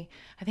LA,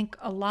 I think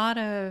a lot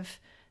of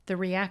the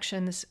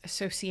reactions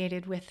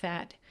associated with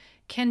that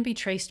can be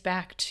traced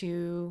back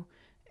to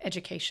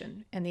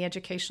education and the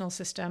educational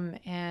system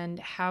and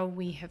how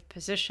we have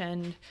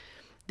positioned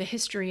the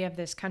history of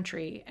this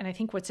country. And I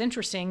think what's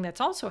interesting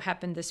that's also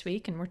happened this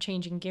week, and we're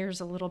changing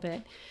gears a little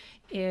bit,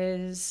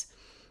 is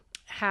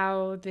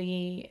how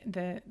the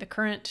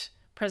current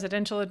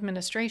presidential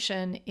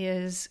administration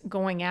is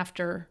going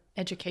after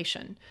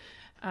education.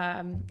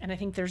 And I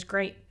think there's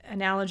great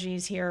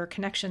analogies here,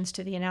 connections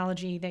to the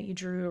analogy that you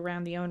drew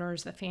around the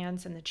owners, the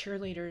fans, and the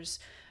cheerleaders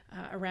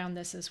around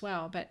this as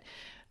well. But,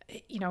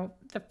 you know,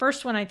 the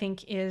first one I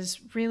think is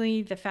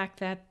really the fact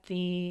that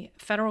the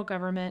federal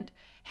government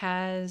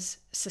has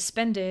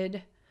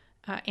suspended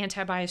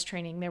anti-bias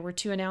training. There were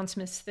 2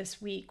 announcements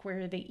this week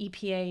where the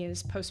EPA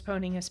is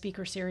postponing a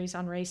speaker series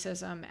on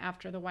racism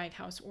after the White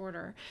House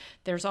order.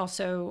 There's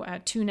also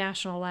 2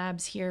 national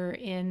labs here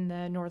in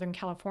the Northern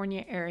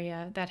California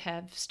area that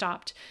have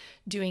stopped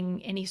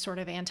doing any sort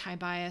of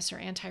anti-bias or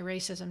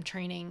anti-racism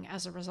training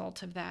as a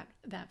result of that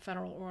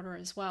federal order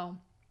as well.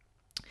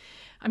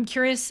 I'm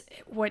curious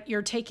what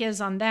your take is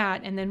on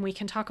that, and then we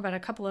can talk about a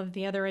couple of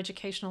the other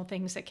educational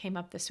things that came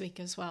up this week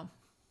as well.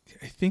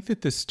 I think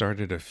that this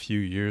started a few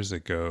years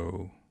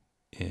ago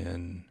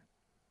in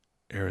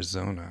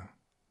Arizona,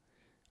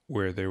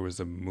 where there was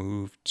a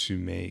move to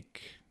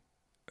make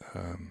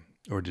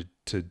or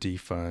to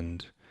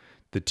defund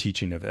the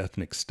teaching of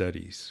ethnic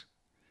studies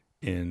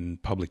in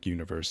public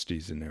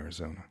universities in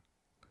Arizona,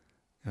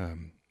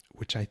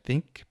 which I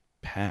think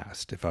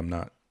passed, if I'm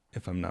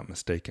not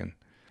mistaken.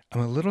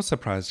 I'm a little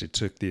surprised it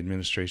took the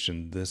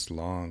administration this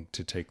long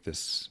to take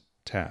this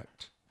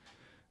tact.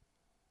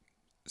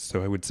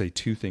 So I would say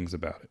 2 things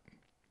about it.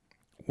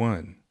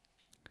 One,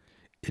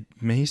 it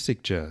may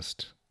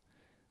suggest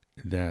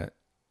that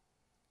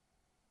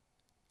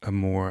a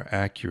more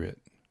accurate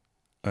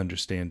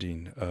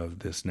understanding of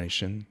this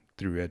nation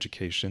through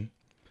education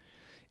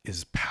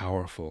is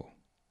powerful.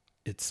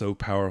 It's so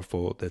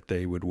powerful that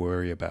they would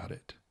worry about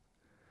it.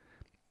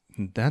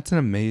 That's an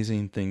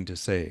amazing thing to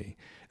say,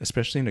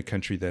 especially in a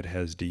country that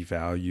has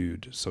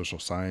devalued social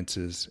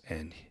sciences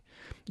and,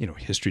 you know,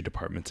 history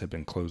departments have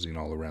been closing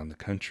all around the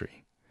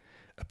country.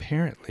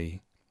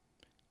 Apparently,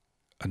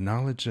 a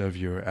knowledge of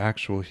your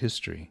actual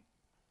history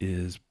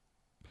is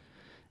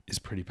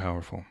pretty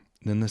powerful.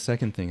 Then the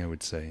second thing I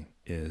would say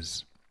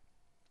is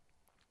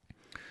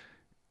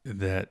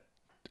that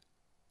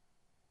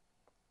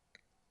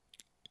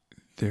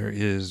there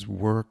is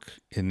work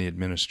in the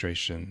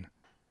administration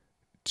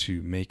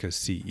to make us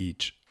see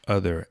each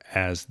other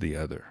as the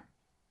other.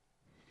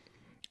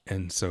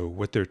 And so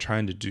what they're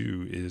trying to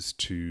do is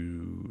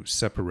to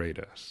separate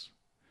us.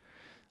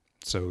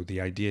 So the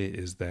idea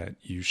is that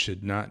you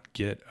should not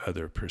get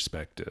other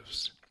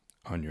perspectives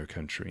on your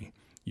country.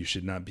 You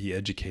should not be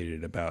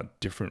educated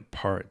about different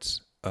parts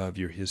of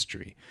your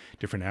history,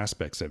 different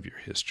aspects of your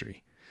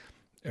history.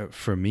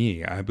 For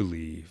me, I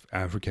believe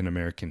African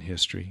American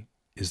history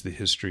is the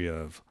history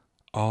of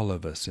all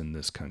of us in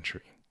this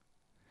country.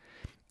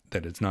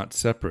 that it's not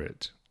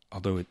separate,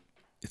 although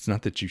it's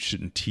not that you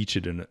shouldn't teach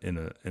it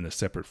in a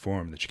separate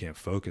form, that you can't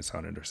focus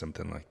on it or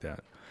something like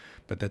that,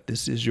 but that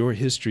this is your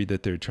history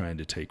that they're trying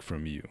to take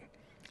from you.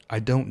 I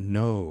don't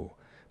know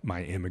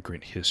my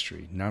immigrant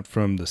history, not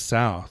from the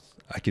South.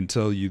 I can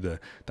tell you the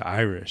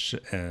Irish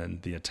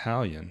and the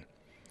Italian,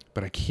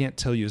 but I can't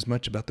tell you as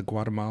much about the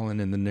Guatemalan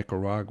and the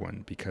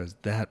Nicaraguan because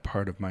that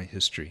part of my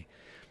history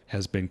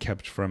has been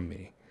kept from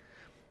me.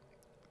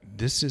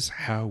 This is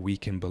how we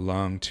can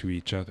belong to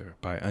each other,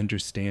 by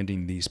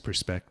understanding these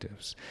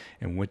perspectives.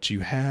 And what you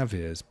have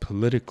is,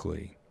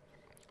 politically,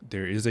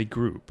 there is a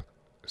group,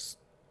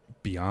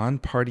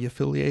 beyond party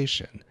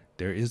affiliation,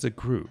 there is a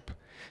group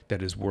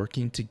that is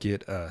working to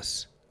get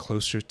us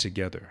closer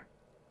together,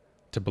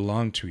 to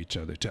belong to each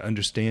other, to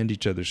understand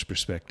each other's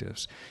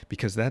perspectives,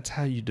 because that's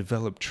how you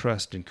develop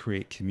trust and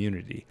create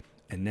community.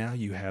 And now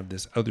you have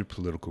this other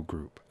political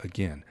group,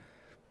 again,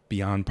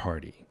 beyond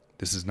party.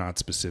 This is not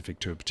specific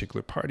to a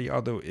particular party,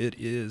 although it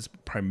is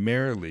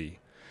primarily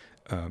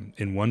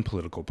in one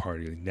political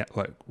party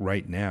like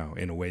right now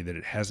in a way that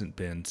it hasn't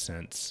been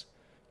since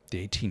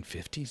the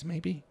 1850s,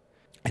 maybe.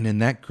 And in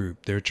that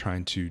group, they're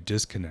trying to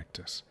disconnect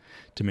us,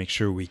 to make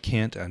sure we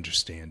can't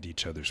understand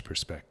each other's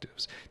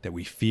perspectives, that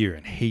we fear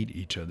and hate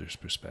each other's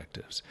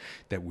perspectives,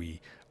 that we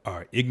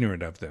are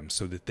ignorant of them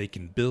so that they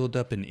can build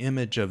up an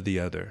image of the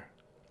other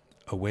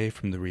away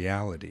from the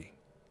reality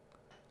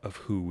of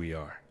who we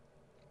are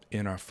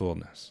in our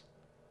fullness,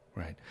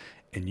 right?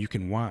 And you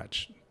can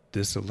watch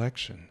this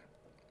election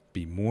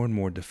be more and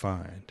more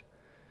defined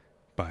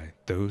by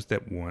those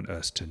that want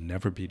us to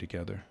never be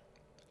together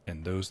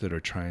and those that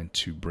are trying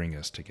to bring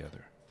us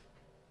together.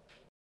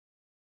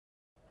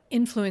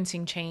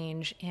 Influencing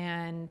change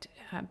and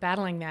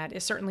battling that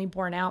is certainly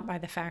borne out by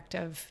the fact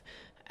of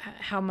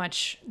how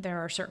much there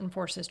are certain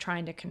forces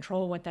trying to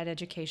control what that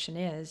education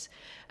is.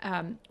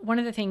 One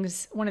of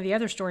the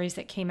other stories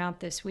that came out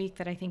this week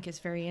that I think is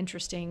very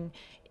interesting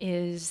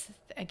is,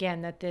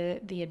 again, that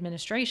the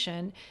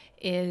administration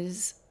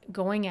is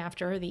going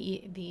after,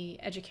 the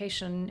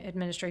education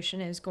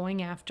administration is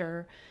going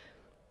after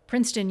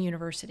Princeton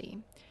University.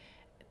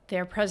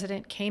 Their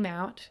president came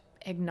out,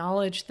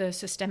 acknowledged the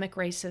systemic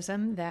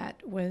racism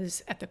that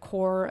was at the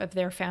core of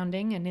their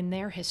founding and in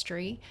their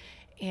history,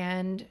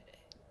 and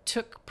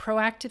took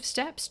proactive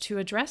steps to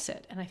address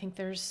it. And I think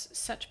there's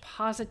such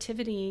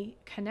positivity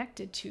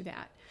connected to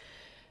that.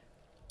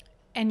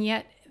 And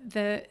yet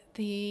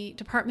the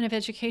Department of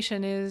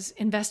Education is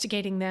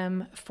investigating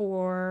them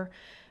for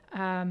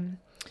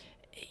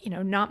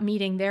not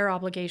meeting their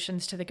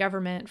obligations to the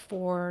government,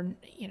 for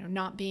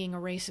not being a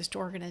racist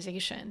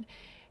organization.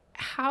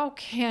 How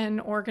can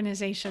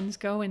organizations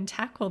go and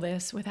tackle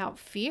this without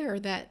fear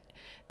that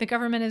the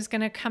government is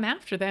going to come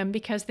after them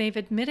because they've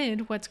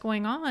admitted what's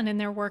going on and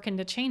they're working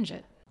to change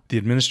it? The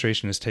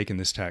administration has taken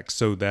this tack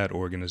so that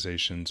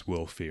organizations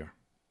will fear.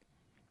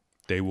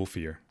 They will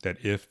fear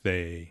that if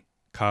they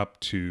cop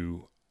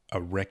to a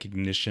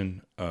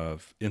recognition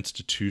of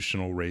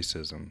institutional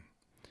racism,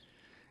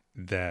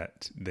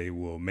 that they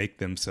will make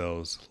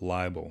themselves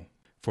liable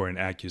for an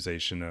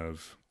accusation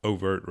of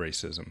overt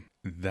racism.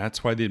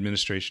 That's why the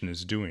administration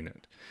is doing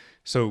it.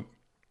 So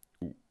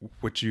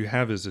what you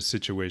have is a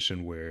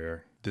situation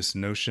where this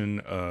notion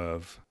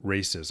of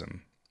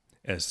racism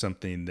as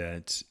something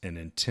that's an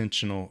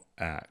intentional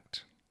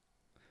act,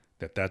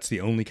 that's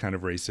the only kind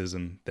of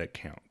racism that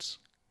counts,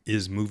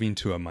 is moving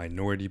to a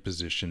minority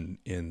position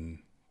in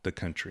the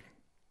country.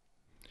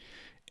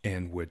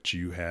 And what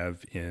you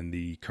have in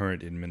the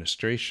current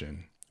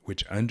administration,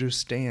 which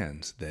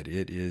understands that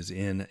it is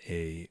in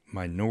a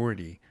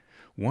minority,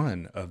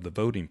 one, of the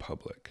voting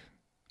public,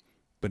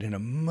 but in a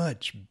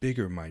much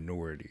bigger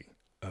minority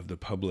of the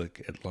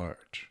public at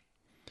large.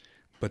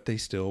 But they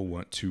still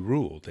want to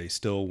rule. They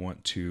still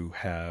want to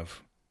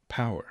have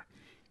power.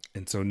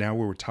 And so now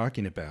we're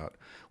talking about,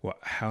 well,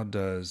 how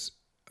does,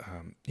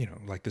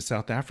 like the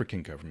South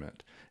African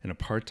government, an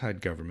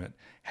apartheid government,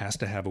 has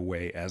to have a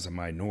way as a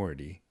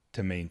minority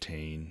to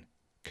maintain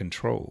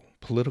control,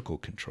 political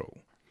control.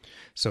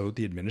 So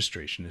the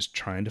administration is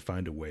trying to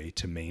find a way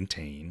to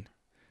maintain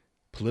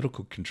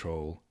political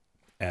control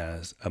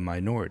as a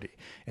minority.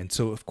 And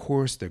so, of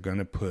course, they're going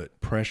to put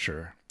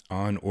pressure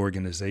on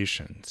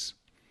organizations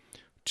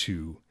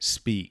to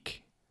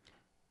speak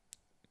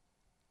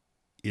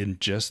in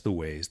just the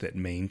ways that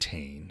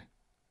maintain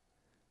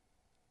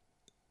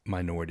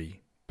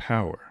minority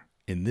power.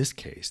 In this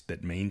case,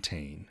 that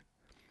maintain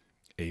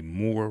a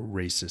more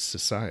racist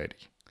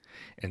society.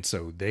 And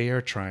so they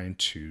are trying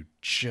to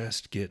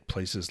just get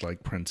places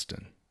like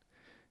Princeton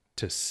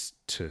to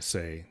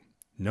say,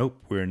 nope,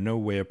 we're in no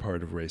way a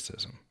part of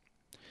racism.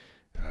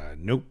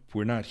 Nope,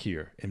 we're not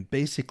here. And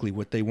basically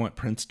what they want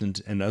Princeton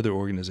and other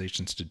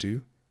organizations to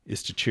do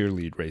is to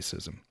cheerlead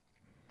racism.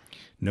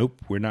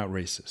 Nope, we're not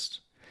racist.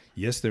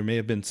 Yes, there may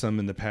have been some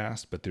in the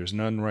past, but there's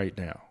none right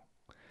now.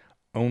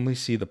 Only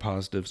see the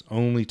positives,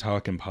 only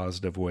talk in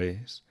positive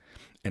ways.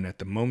 And at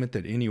the moment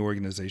that any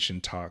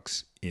organization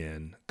talks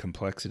in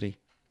complexity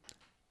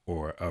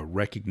or a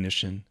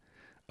recognition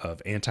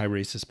of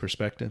anti-racist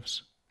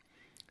perspectives,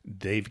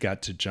 They've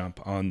got to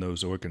jump on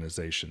those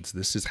organizations.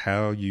 This is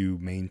how you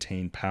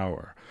maintain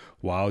power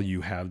while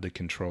you have the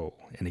control.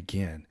 And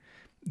again,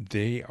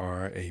 they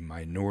are a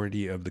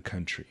minority of the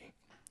country.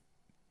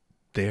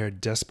 Their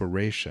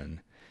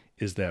desperation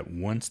is that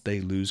once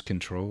they lose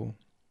control,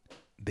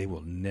 they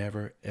will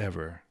never,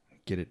 ever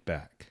get it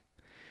back.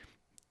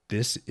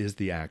 This is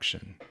the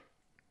action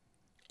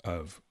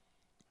of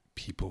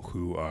people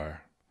who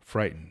are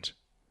frightened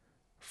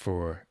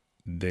for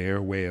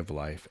their way of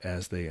life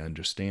as they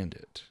understand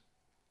it.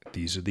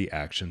 These are the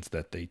actions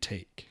that they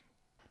take.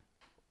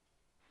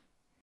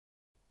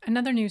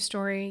 Another news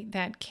story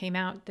that came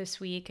out this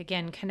week,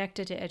 again,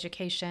 connected to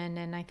education,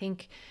 and I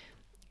think,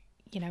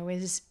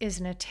 is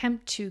an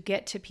attempt to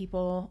get to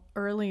people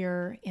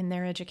earlier in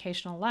their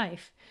educational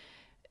life.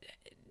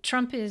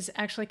 Trump is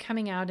actually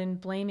coming out and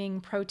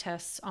blaming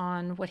protests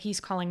on what he's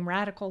calling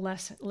radical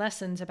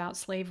lessons about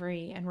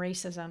slavery and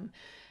racism.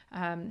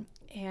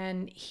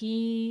 And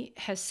he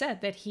has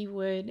said that he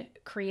would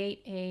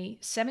create a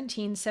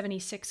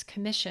 1776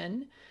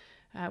 commission,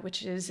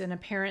 which is an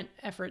apparent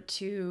effort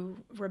to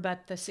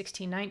rebut the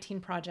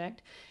 1619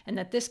 Project, and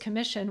that this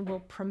commission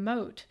will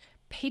promote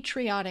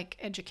patriotic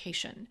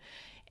education.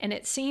 And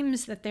it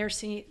seems that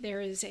there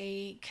is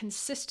a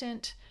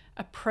consistent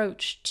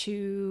approach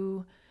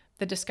to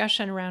the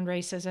discussion around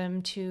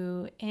racism,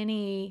 to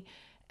any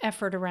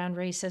effort around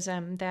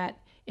racism, that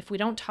if we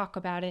don't talk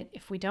about it,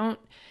 if we don't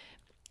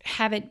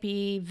have it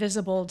be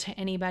visible to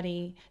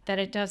anybody, that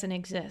it doesn't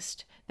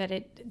exist, that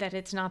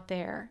it's not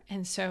there.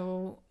 And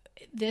so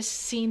this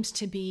seems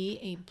to be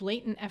a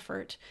blatant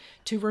effort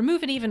to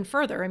remove it even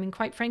further. I mean,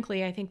 quite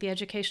frankly, I think the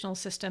educational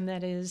system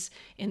that is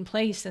in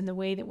place and the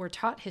way that we're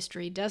taught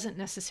history doesn't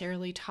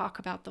necessarily talk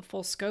about the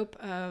full scope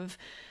of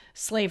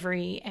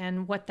slavery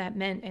and what that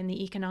meant and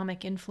the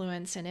economic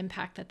influence and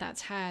impact that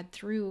that's had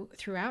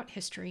throughout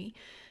history.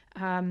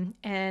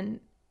 And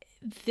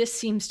this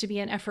seems to be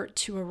an effort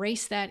to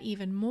erase that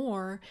even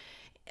more,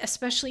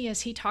 especially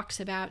as he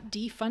talks about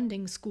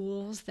defunding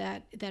schools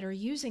that are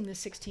using the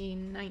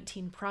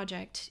 1619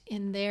 Project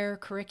in their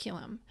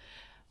curriculum.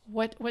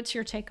 What's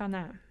your take on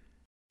that?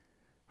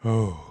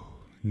 Oh,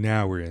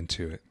 now we're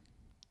into it.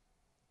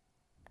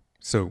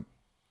 So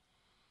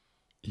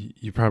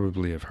you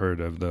probably have heard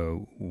of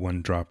the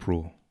one drop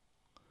rule,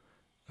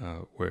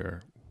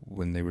 where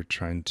when they were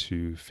trying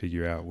to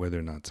figure out whether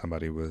or not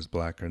somebody was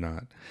black or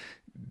not,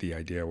 the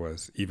idea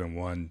was even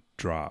one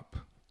drop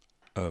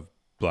of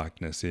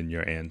blackness in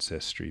your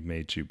ancestry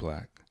made you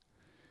black,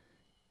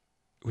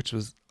 which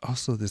was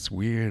also this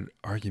weird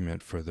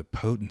argument for the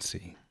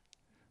potency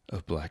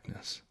of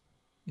blackness,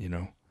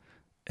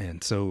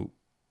 And so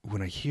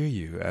when I hear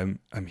you,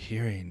 I'm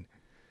hearing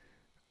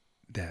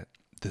that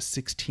the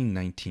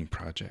 1619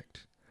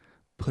 Project,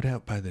 put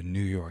out by the New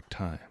York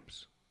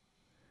Times,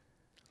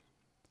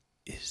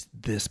 is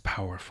this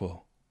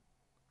powerful,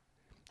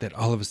 that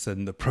all of a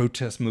sudden the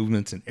protest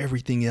movements and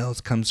everything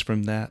else comes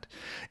from that.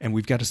 And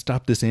we've got to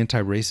stop this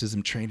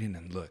anti-racism training.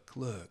 And look,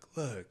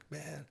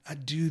 man, I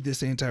do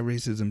this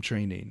anti-racism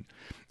training.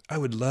 I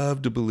would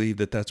love to believe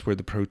that that's where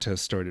the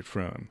protest started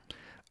from.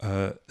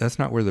 That's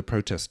not where the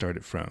protest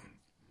started from.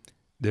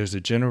 There's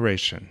a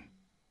generation,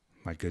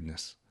 my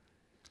goodness,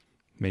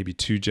 maybe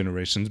 2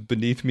 generations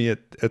beneath me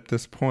at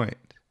this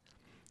point.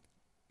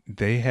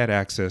 They had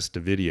access to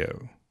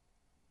video.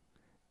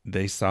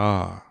 They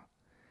saw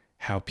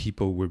how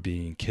people were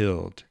being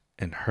killed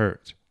and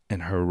hurt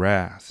and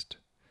harassed.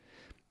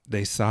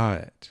 They saw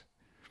it,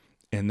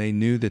 and they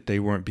knew that they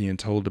weren't being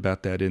told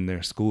about that in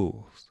their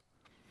schools.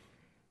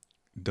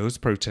 Those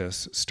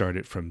protests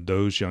started from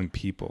those young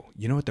people.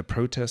 You know what the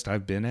protest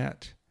I've been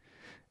at,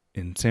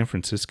 in San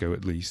Francisco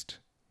at least,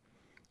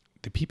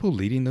 the people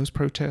leading those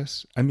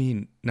protests,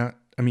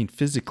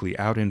 physically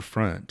out in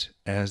front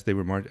as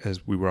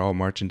we were all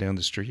marching down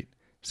the street,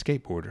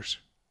 skateboarders.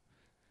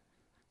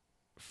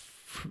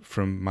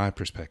 From my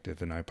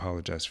perspective, and I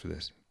apologize for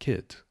this,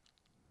 kids.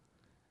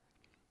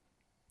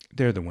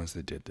 They're the ones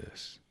that did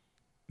this.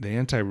 The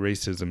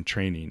anti-racism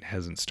training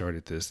hasn't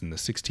started this, and the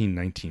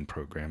 1619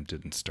 program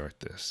didn't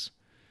start this.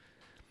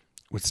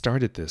 What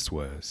started this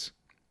was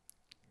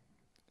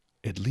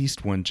at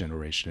least one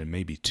generation, and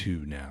maybe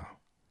 2 now.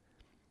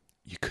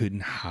 You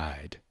couldn't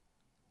hide.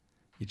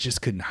 You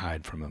just couldn't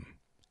hide from them.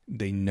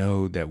 They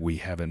know that we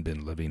haven't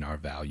been living our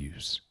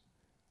values.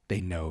 They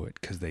know it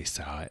because they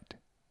saw it.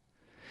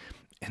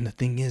 And the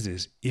thing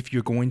is if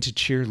you're going to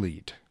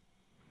cheerlead,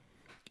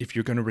 if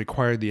you're going to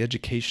require the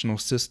educational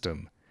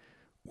system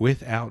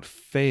without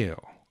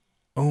fail,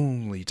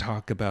 only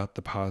talk about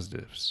the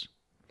positives,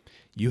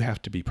 you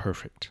have to be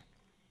perfect.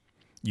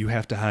 You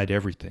have to hide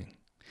everything.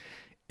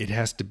 It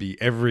has to be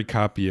every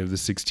copy of the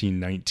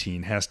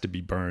 1619 has to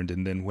be burned,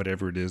 and then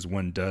whatever it is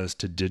one does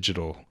to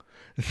digital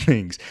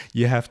things.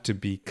 You have to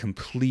be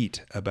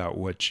complete about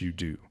what you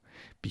do,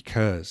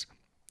 because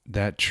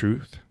that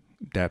truth,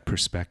 that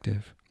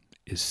perspective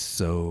is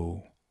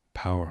so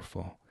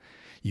powerful.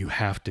 You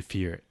have to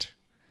fear it.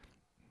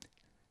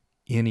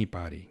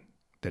 Anybody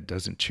that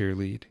doesn't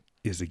cheerlead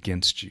is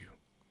against you.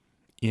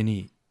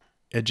 Any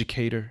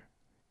educator,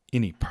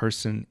 any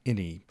person,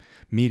 any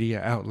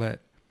media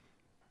outlet,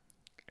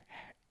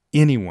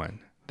 anyone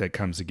that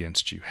comes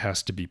against you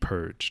has to be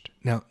purged.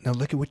 Now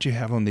look at what you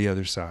have on the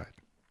other side.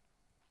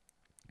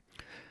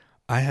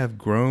 I have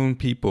grown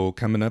people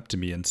coming up to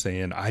me and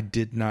saying, I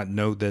did not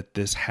know that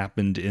this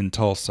happened in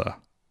Tulsa.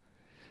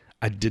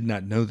 I did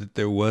not know that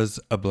there was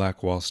a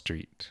Black Wall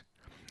Street.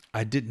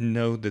 I didn't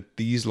know that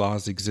these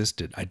laws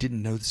existed. I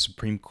didn't know the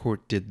Supreme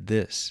Court did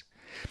this.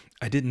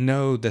 I didn't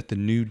know that the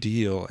New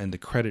Deal and the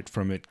credit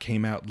from it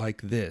came out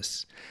like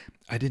this.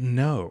 I didn't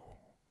know,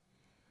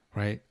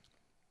 right?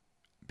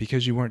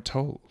 Because you weren't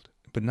told.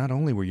 But not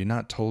only were you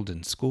not told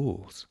in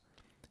schools,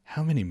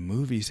 how many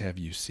movies have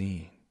you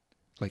seen?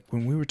 Like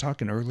when we were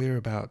talking earlier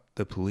about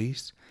the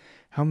police,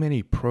 how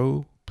many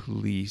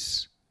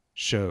pro-police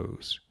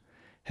shows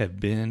have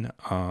been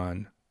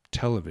on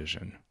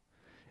television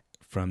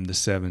from the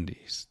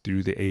 70s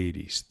through the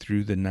 80s,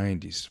 through the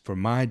 90s, for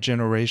my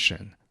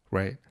generation,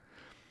 right?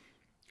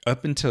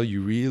 Up until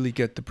you really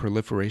get the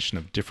proliferation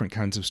of different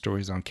kinds of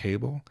stories on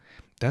cable,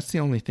 that's the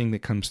only thing that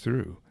comes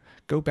through.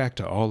 Go back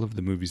to all of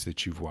the movies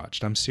that you've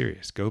watched. I'm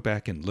serious. Go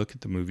back and look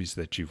at the movies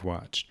that you've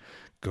watched.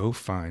 Go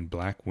find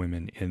Black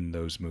women in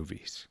those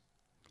movies.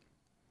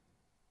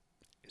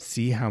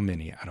 See how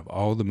many out of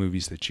all the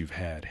movies that you've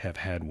had have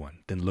had one.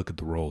 Then look at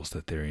the roles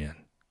that they're in.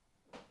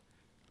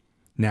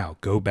 Now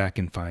go back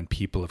and find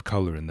people of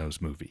color in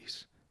those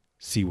movies.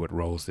 See what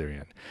roles they're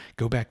in.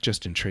 Go back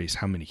just and trace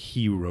how many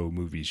hero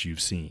movies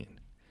you've seen.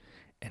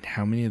 And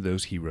how many of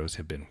those heroes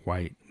have been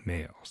white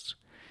males.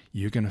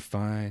 You're going to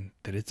find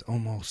that it's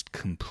almost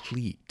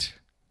complete.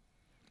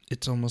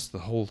 It's almost the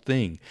whole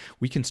thing.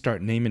 We can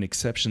start naming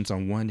exceptions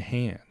on one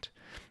hand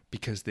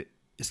because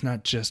it's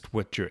not just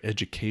what your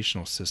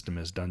educational system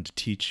has done to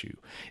teach you.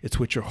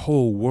 It's what your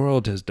whole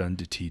world has done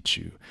to teach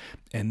you.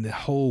 And the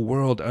whole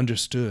world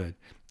understood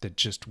that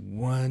just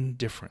one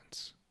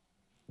difference,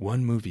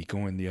 one movie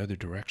going the other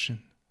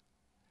direction,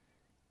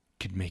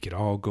 could make it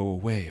all go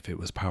away if it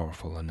was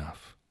powerful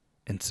enough.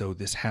 And so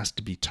this has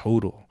to be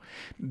total.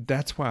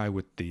 That's why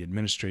what the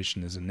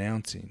administration is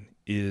announcing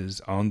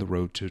is on the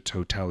road to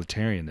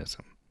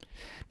totalitarianism,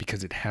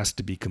 because it has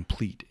to be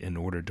complete in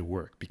order to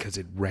work, because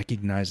it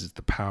recognizes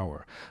the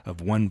power of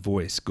one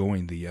voice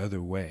going the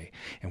other way.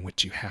 And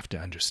what you have to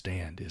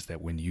understand is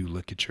that when you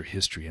look at your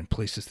history and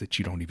places that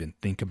you don't even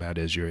think about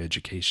as your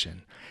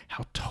education,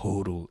 how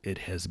total it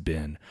has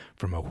been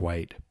from a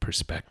white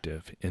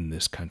perspective in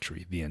this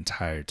country the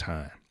entire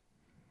time.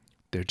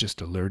 They're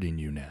just alerting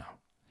you now.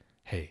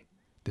 Hey,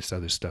 this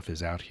other stuff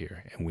is out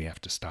here and we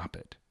have to stop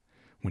it.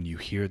 When you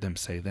hear them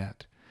say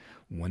that,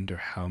 wonder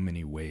how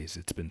many ways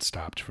it's been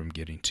stopped from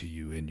getting to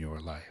you in your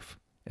life,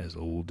 as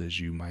old as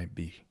you might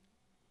be.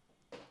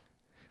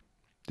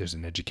 There's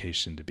an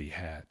education to be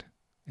had.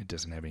 It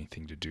doesn't have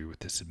anything to do with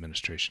this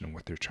administration and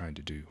what they're trying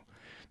to do.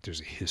 There's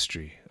a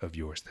history of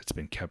yours that's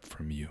been kept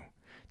from you.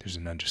 There's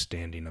an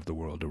understanding of the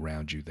world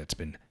around you that's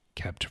been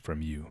kept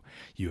from you.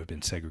 You have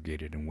been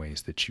segregated in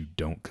ways that you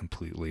don't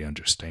completely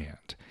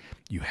understand.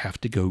 You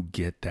have to go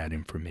get that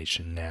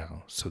information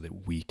now so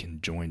that we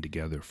can join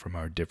together from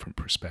our different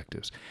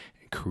perspectives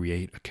and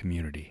create a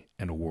community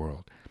and a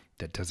world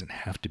that doesn't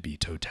have to be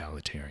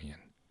totalitarian,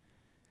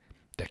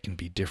 that can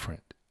be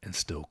different and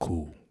still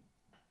cool.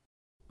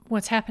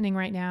 What's happening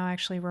right now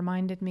actually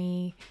reminded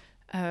me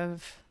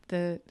of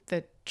the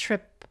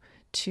trip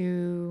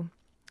to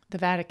the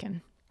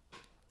Vatican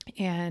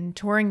and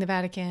touring the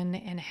Vatican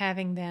and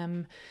having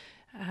them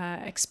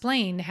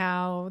explain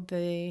how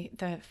the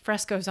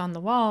frescoes on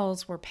the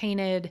walls were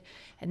painted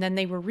and then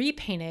they were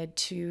repainted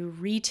to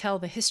retell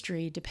the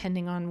history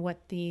depending on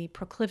what the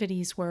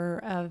proclivities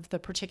were of the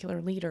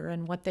particular leader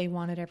and what they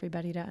wanted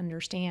everybody to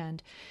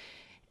understand.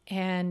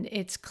 And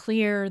it's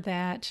clear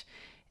that,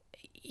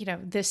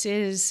 this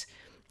is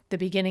the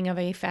beginning of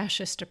a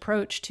fascist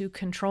approach to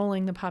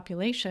controlling the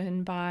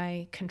population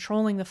by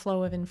controlling the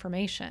flow of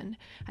information.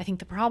 I think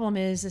the problem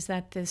is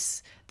that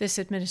this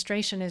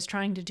administration is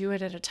trying to do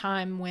it at a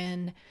time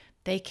when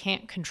they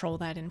can't control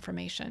that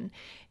information.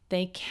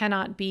 They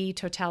cannot be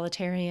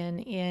totalitarian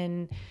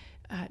in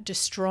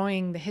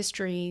destroying the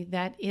history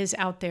that is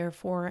out there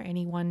for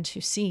anyone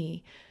to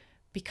see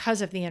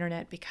because of the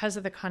internet, because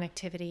of the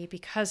connectivity,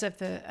 because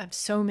of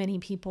so many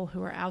people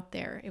who are out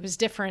there. It was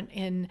different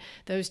in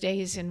those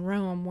days in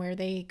Rome where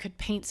they could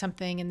paint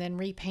something and then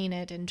repaint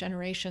it and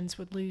generations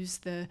would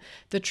lose the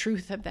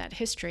truth of that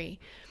history.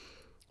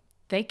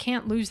 They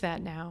can't lose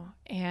that now.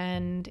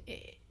 And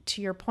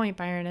to your point,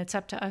 Byron, it's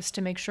up to us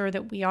to make sure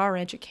that we are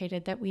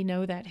educated, that we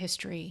know that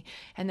history,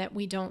 and that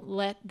we don't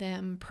let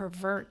them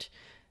pervert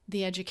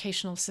the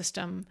educational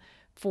system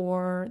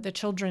for the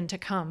children to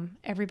come.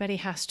 Everybody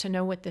has to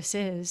know what this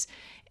is.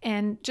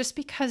 And just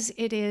because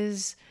it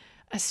is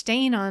a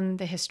stain on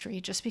the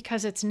history, just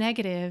because it's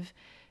negative,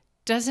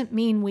 doesn't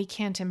mean we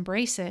can't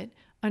embrace it,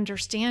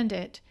 understand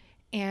it,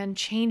 and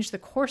change the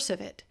course of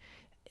it.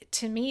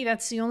 To me,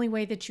 that's the only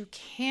way that you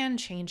can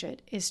change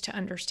it, is to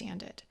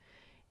understand it.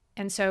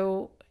 And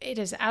so it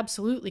is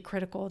absolutely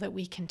critical that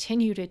we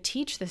continue to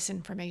teach this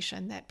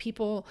information, that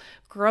people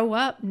grow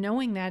up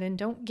knowing that and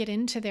don't get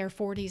into their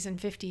 40s and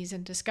 50s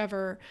and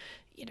discover,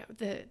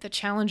 the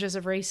challenges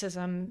of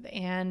racism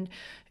and,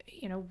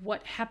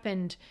 what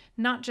happened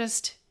not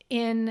just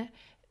in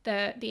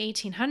the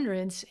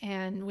 1800s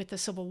and with the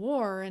Civil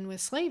War and with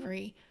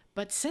slavery,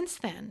 but since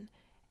then,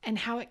 and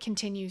how it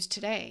continues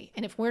today.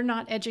 And if we're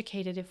not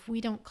educated, if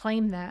we don't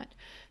claim that,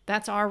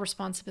 that's our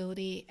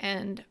responsibility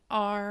and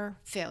our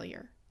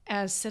failure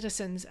as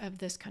citizens of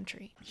this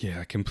country.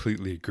 Yeah, I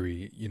completely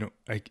agree.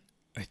 I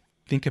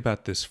think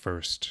about this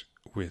first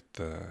with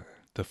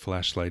the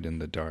flashlight in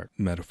the dark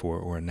metaphor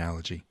or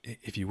analogy.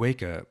 If you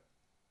wake up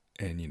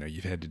and,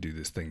 you've had to do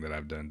this thing that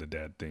I've done, the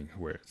dad thing,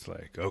 where it's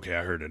like, okay,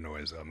 I heard a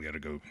noise, I'm going to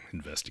go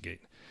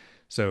investigate.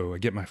 So I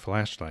get my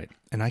flashlight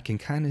and I can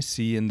kind of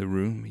see in the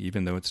room,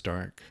 even though it's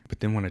dark. But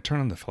then when I turn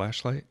on the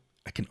flashlight,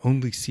 I can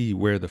only see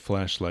where the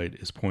flashlight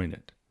is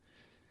pointed.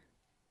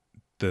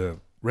 The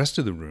rest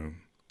of the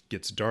room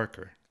gets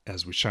darker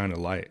as we shine a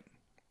light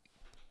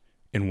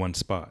in one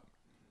spot.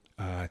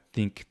 I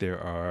think there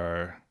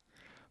are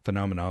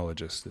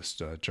phenomenologists,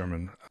 this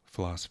German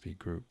philosophy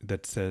group,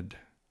 that said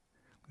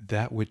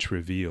that which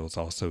reveals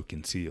also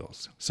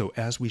conceals. So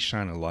as we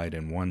shine a light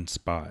in one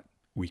spot,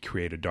 we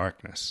create a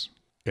darkness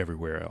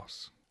everywhere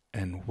else.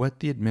 And what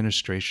the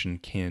administration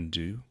can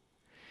do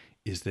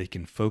is they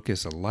can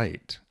focus a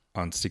light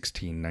on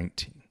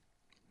 1619.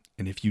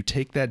 And if you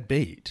take that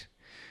bait,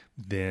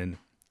 then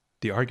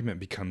the argument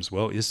becomes,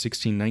 well, is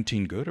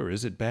 1619 good or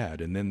is it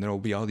bad? And then there'll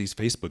be all these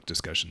Facebook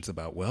discussions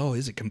about, well,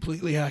 is it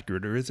completely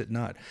accurate or is it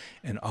not?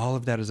 And all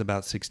of that is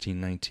about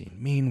 1619.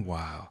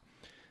 Meanwhile,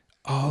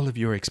 all of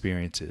your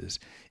experiences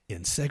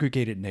in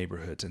segregated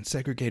neighborhoods and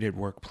segregated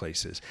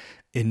workplaces,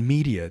 in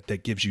media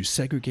that gives you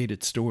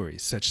segregated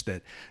stories such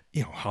that,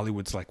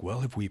 Hollywood's like,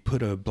 well, if we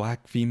put a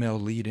black female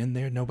lead in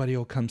there, nobody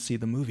will come see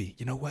the movie.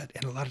 You know what?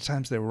 And a lot of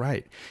times they're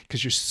right,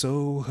 because you're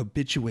so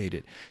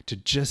habituated to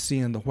just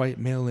seeing the white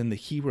male in the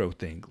hero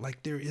thing.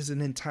 Like there is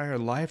an entire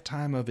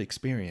lifetime of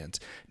experience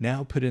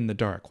now put in the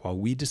dark while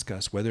we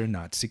discuss whether or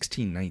not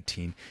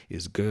 1619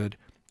 is good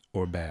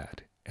or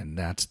bad. And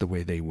that's the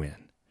way they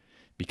win,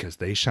 because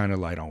they shine a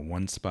light on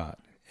one spot.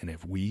 And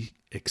if we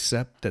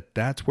accept that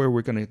that's where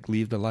we're going to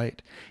leave the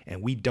light,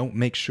 and we don't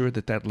make sure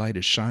that that light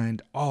is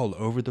shined all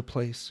over the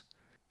place,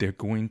 they're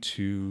going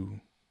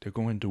to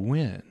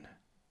win,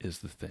 is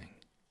the thing.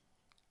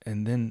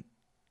 And then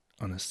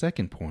on a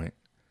second point,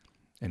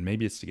 and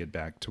maybe it's to get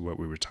back to what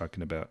we were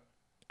talking about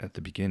at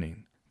the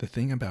beginning, the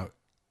thing about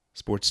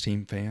sports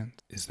team fans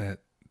is that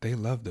they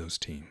love those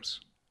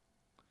teams.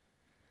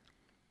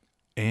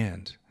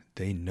 And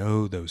they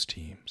know those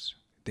teams.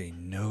 They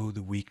know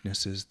the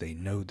weaknesses. They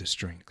know the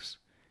strengths.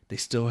 They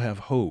still have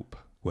hope,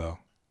 well,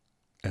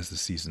 as the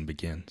season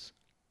begins.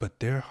 But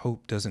their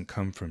hope doesn't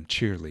come from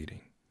cheerleading.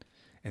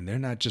 And they're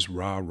not just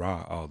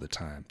rah-rah all the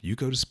time. You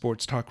go to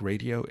sports talk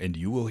radio and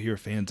you will hear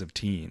fans of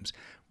teams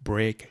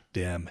break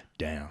them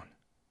down.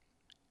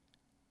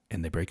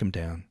 And they break them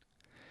down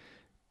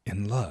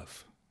in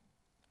love.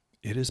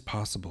 It is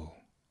possible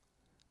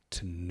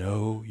to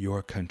know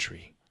your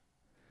country,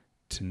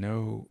 to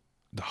know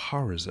the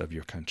horrors of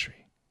your country,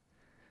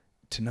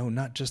 to know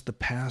not just the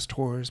past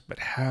horrors, but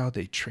how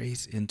they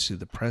trace into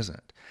the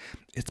present.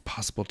 It's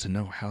possible to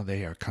know how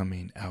they are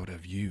coming out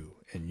of you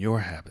and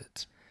your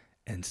habits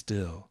and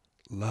still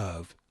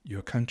love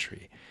your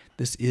country.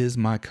 This is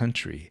my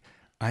country.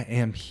 I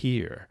am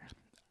here.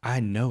 I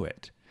know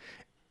it.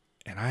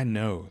 And I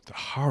know the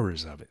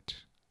horrors of it.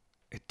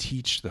 I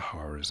teach the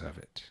horrors of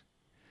it.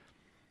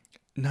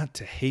 Not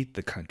to hate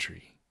the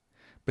country,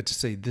 but to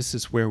say this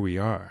is where we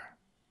are.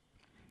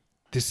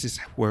 This is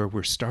where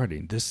we're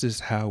starting. This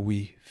is how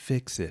we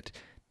fix it.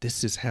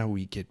 This is how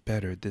we get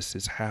better. This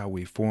is how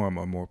we form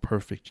a more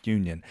perfect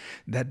union.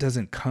 That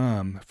doesn't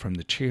come from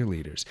the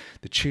cheerleaders.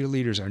 The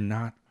cheerleaders are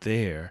not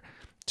there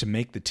to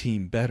make the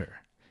team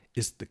better.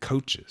 It's the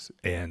coaches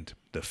and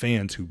the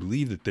fans who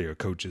believe that they are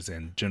coaches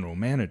and general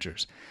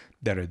managers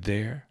that are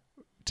there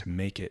to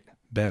make it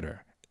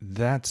better.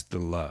 That's the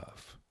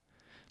love.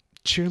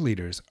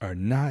 Cheerleaders are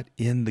not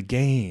in the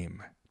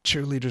game.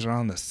 Cheerleaders are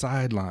on the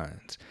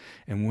sidelines.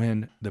 And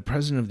when the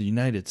President of the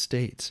United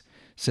States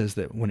says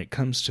that when it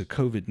comes to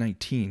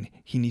COVID-19,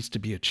 he needs to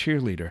be a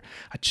cheerleader,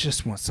 I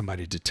just want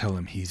somebody to tell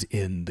him he's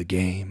in the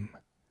game,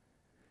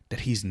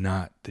 that he's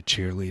not the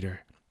cheerleader,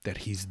 that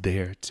he's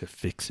there to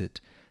fix it,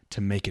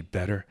 to make it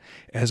better,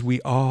 as we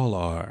all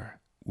are.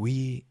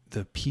 We,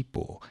 the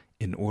people,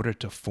 in order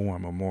to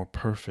form a more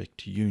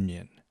perfect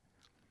union,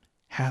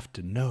 have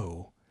to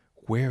know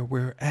where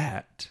we're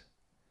at.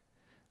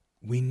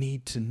 We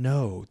need to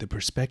know the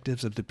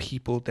perspectives of the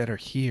people that are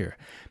here,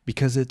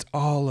 because it's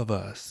all of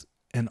us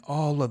and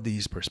all of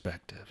these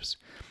perspectives.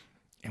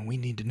 And we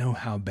need to know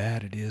how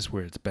bad it is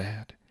where it's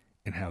bad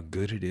and how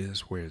good it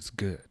is where it's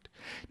good.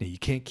 Now, you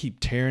can't keep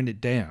tearing it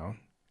down.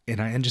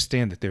 And I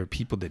understand that there are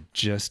people that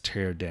just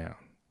tear down.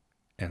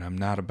 And I'm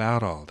not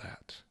about all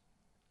that.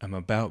 I'm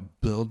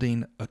about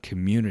building a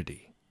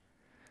community,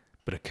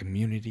 but a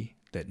community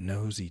that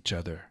knows each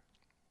other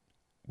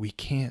we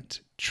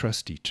can't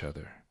trust each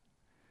other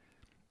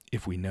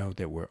if we know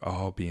that we're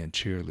all being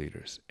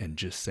cheerleaders and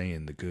just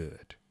saying the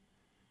good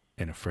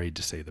and afraid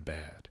to say the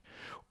bad.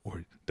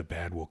 Or the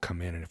bad will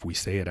come in, and if we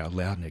say it out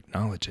loud and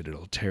acknowledge it,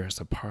 it'll tear us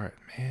apart.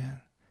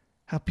 Man,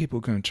 how people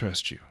going to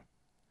trust you?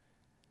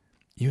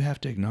 You have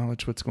to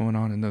acknowledge what's going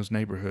on in those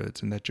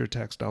neighborhoods, and that your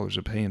tax dollars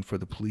are paying for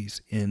the police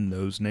in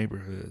those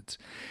neighborhoods,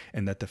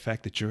 and that the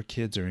fact that your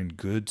kids are in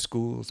good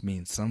schools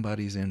means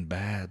somebody's in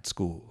bad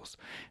schools,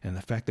 and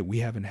the fact that we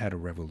haven't had a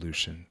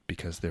revolution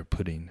because they're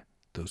putting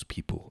those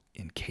people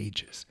in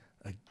cages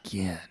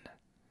again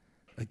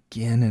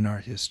in our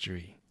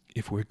history.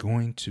 If we're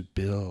going to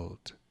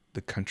build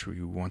the country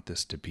we want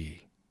this to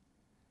be,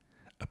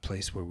 a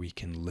place where we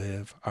can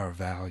live our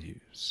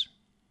values,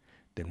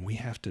 then we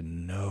have to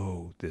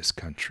know this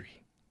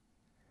country.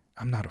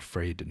 I'm not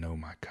afraid to know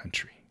my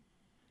country.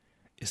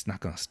 It's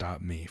not going to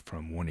stop me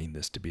from wanting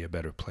this to be a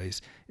better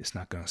place. It's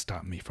not going to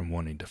stop me from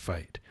wanting to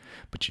fight.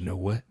 But you know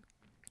what?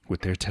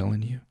 What they're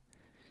telling you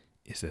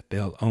is that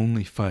they'll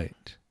only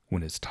fight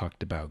when it's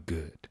talked about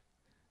good.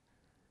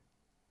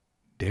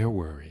 They're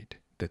worried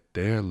that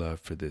their love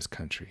for this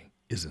country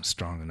isn't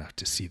strong enough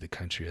to see the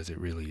country as it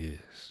really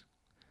is.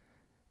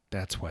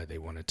 That's why they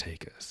want to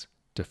take us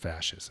to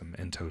fascism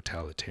and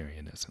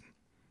totalitarianism,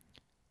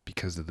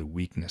 because of the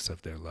weakness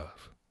of their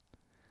love.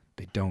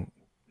 They don't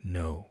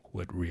know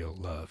what real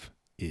love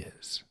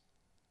is.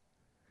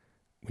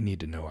 We need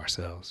to know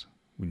ourselves.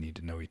 We need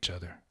to know each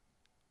other.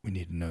 We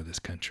need to know this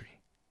country.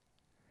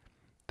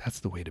 That's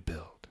the way to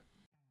build.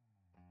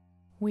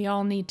 We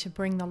all need to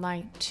bring the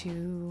light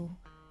to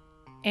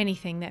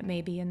anything that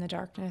may be in the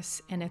darkness,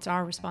 and it's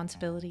our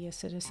responsibility as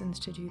citizens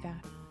to do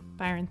that.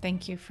 Byron,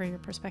 thank you for your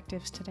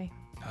perspectives today.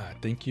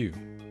 Thank you.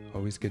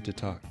 Always good to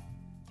talk.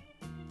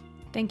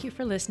 Thank you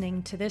for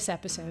listening to this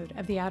episode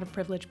of the Out of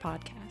Privilege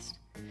podcast.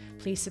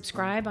 Please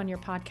subscribe on your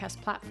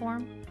podcast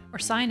platform or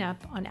sign up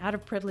on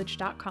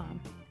outofprivilege.com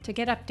to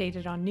get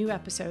updated on new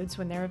episodes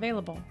when they're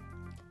available.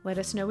 Let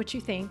us know what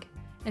you think,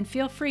 and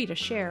feel free to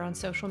share on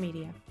social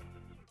media.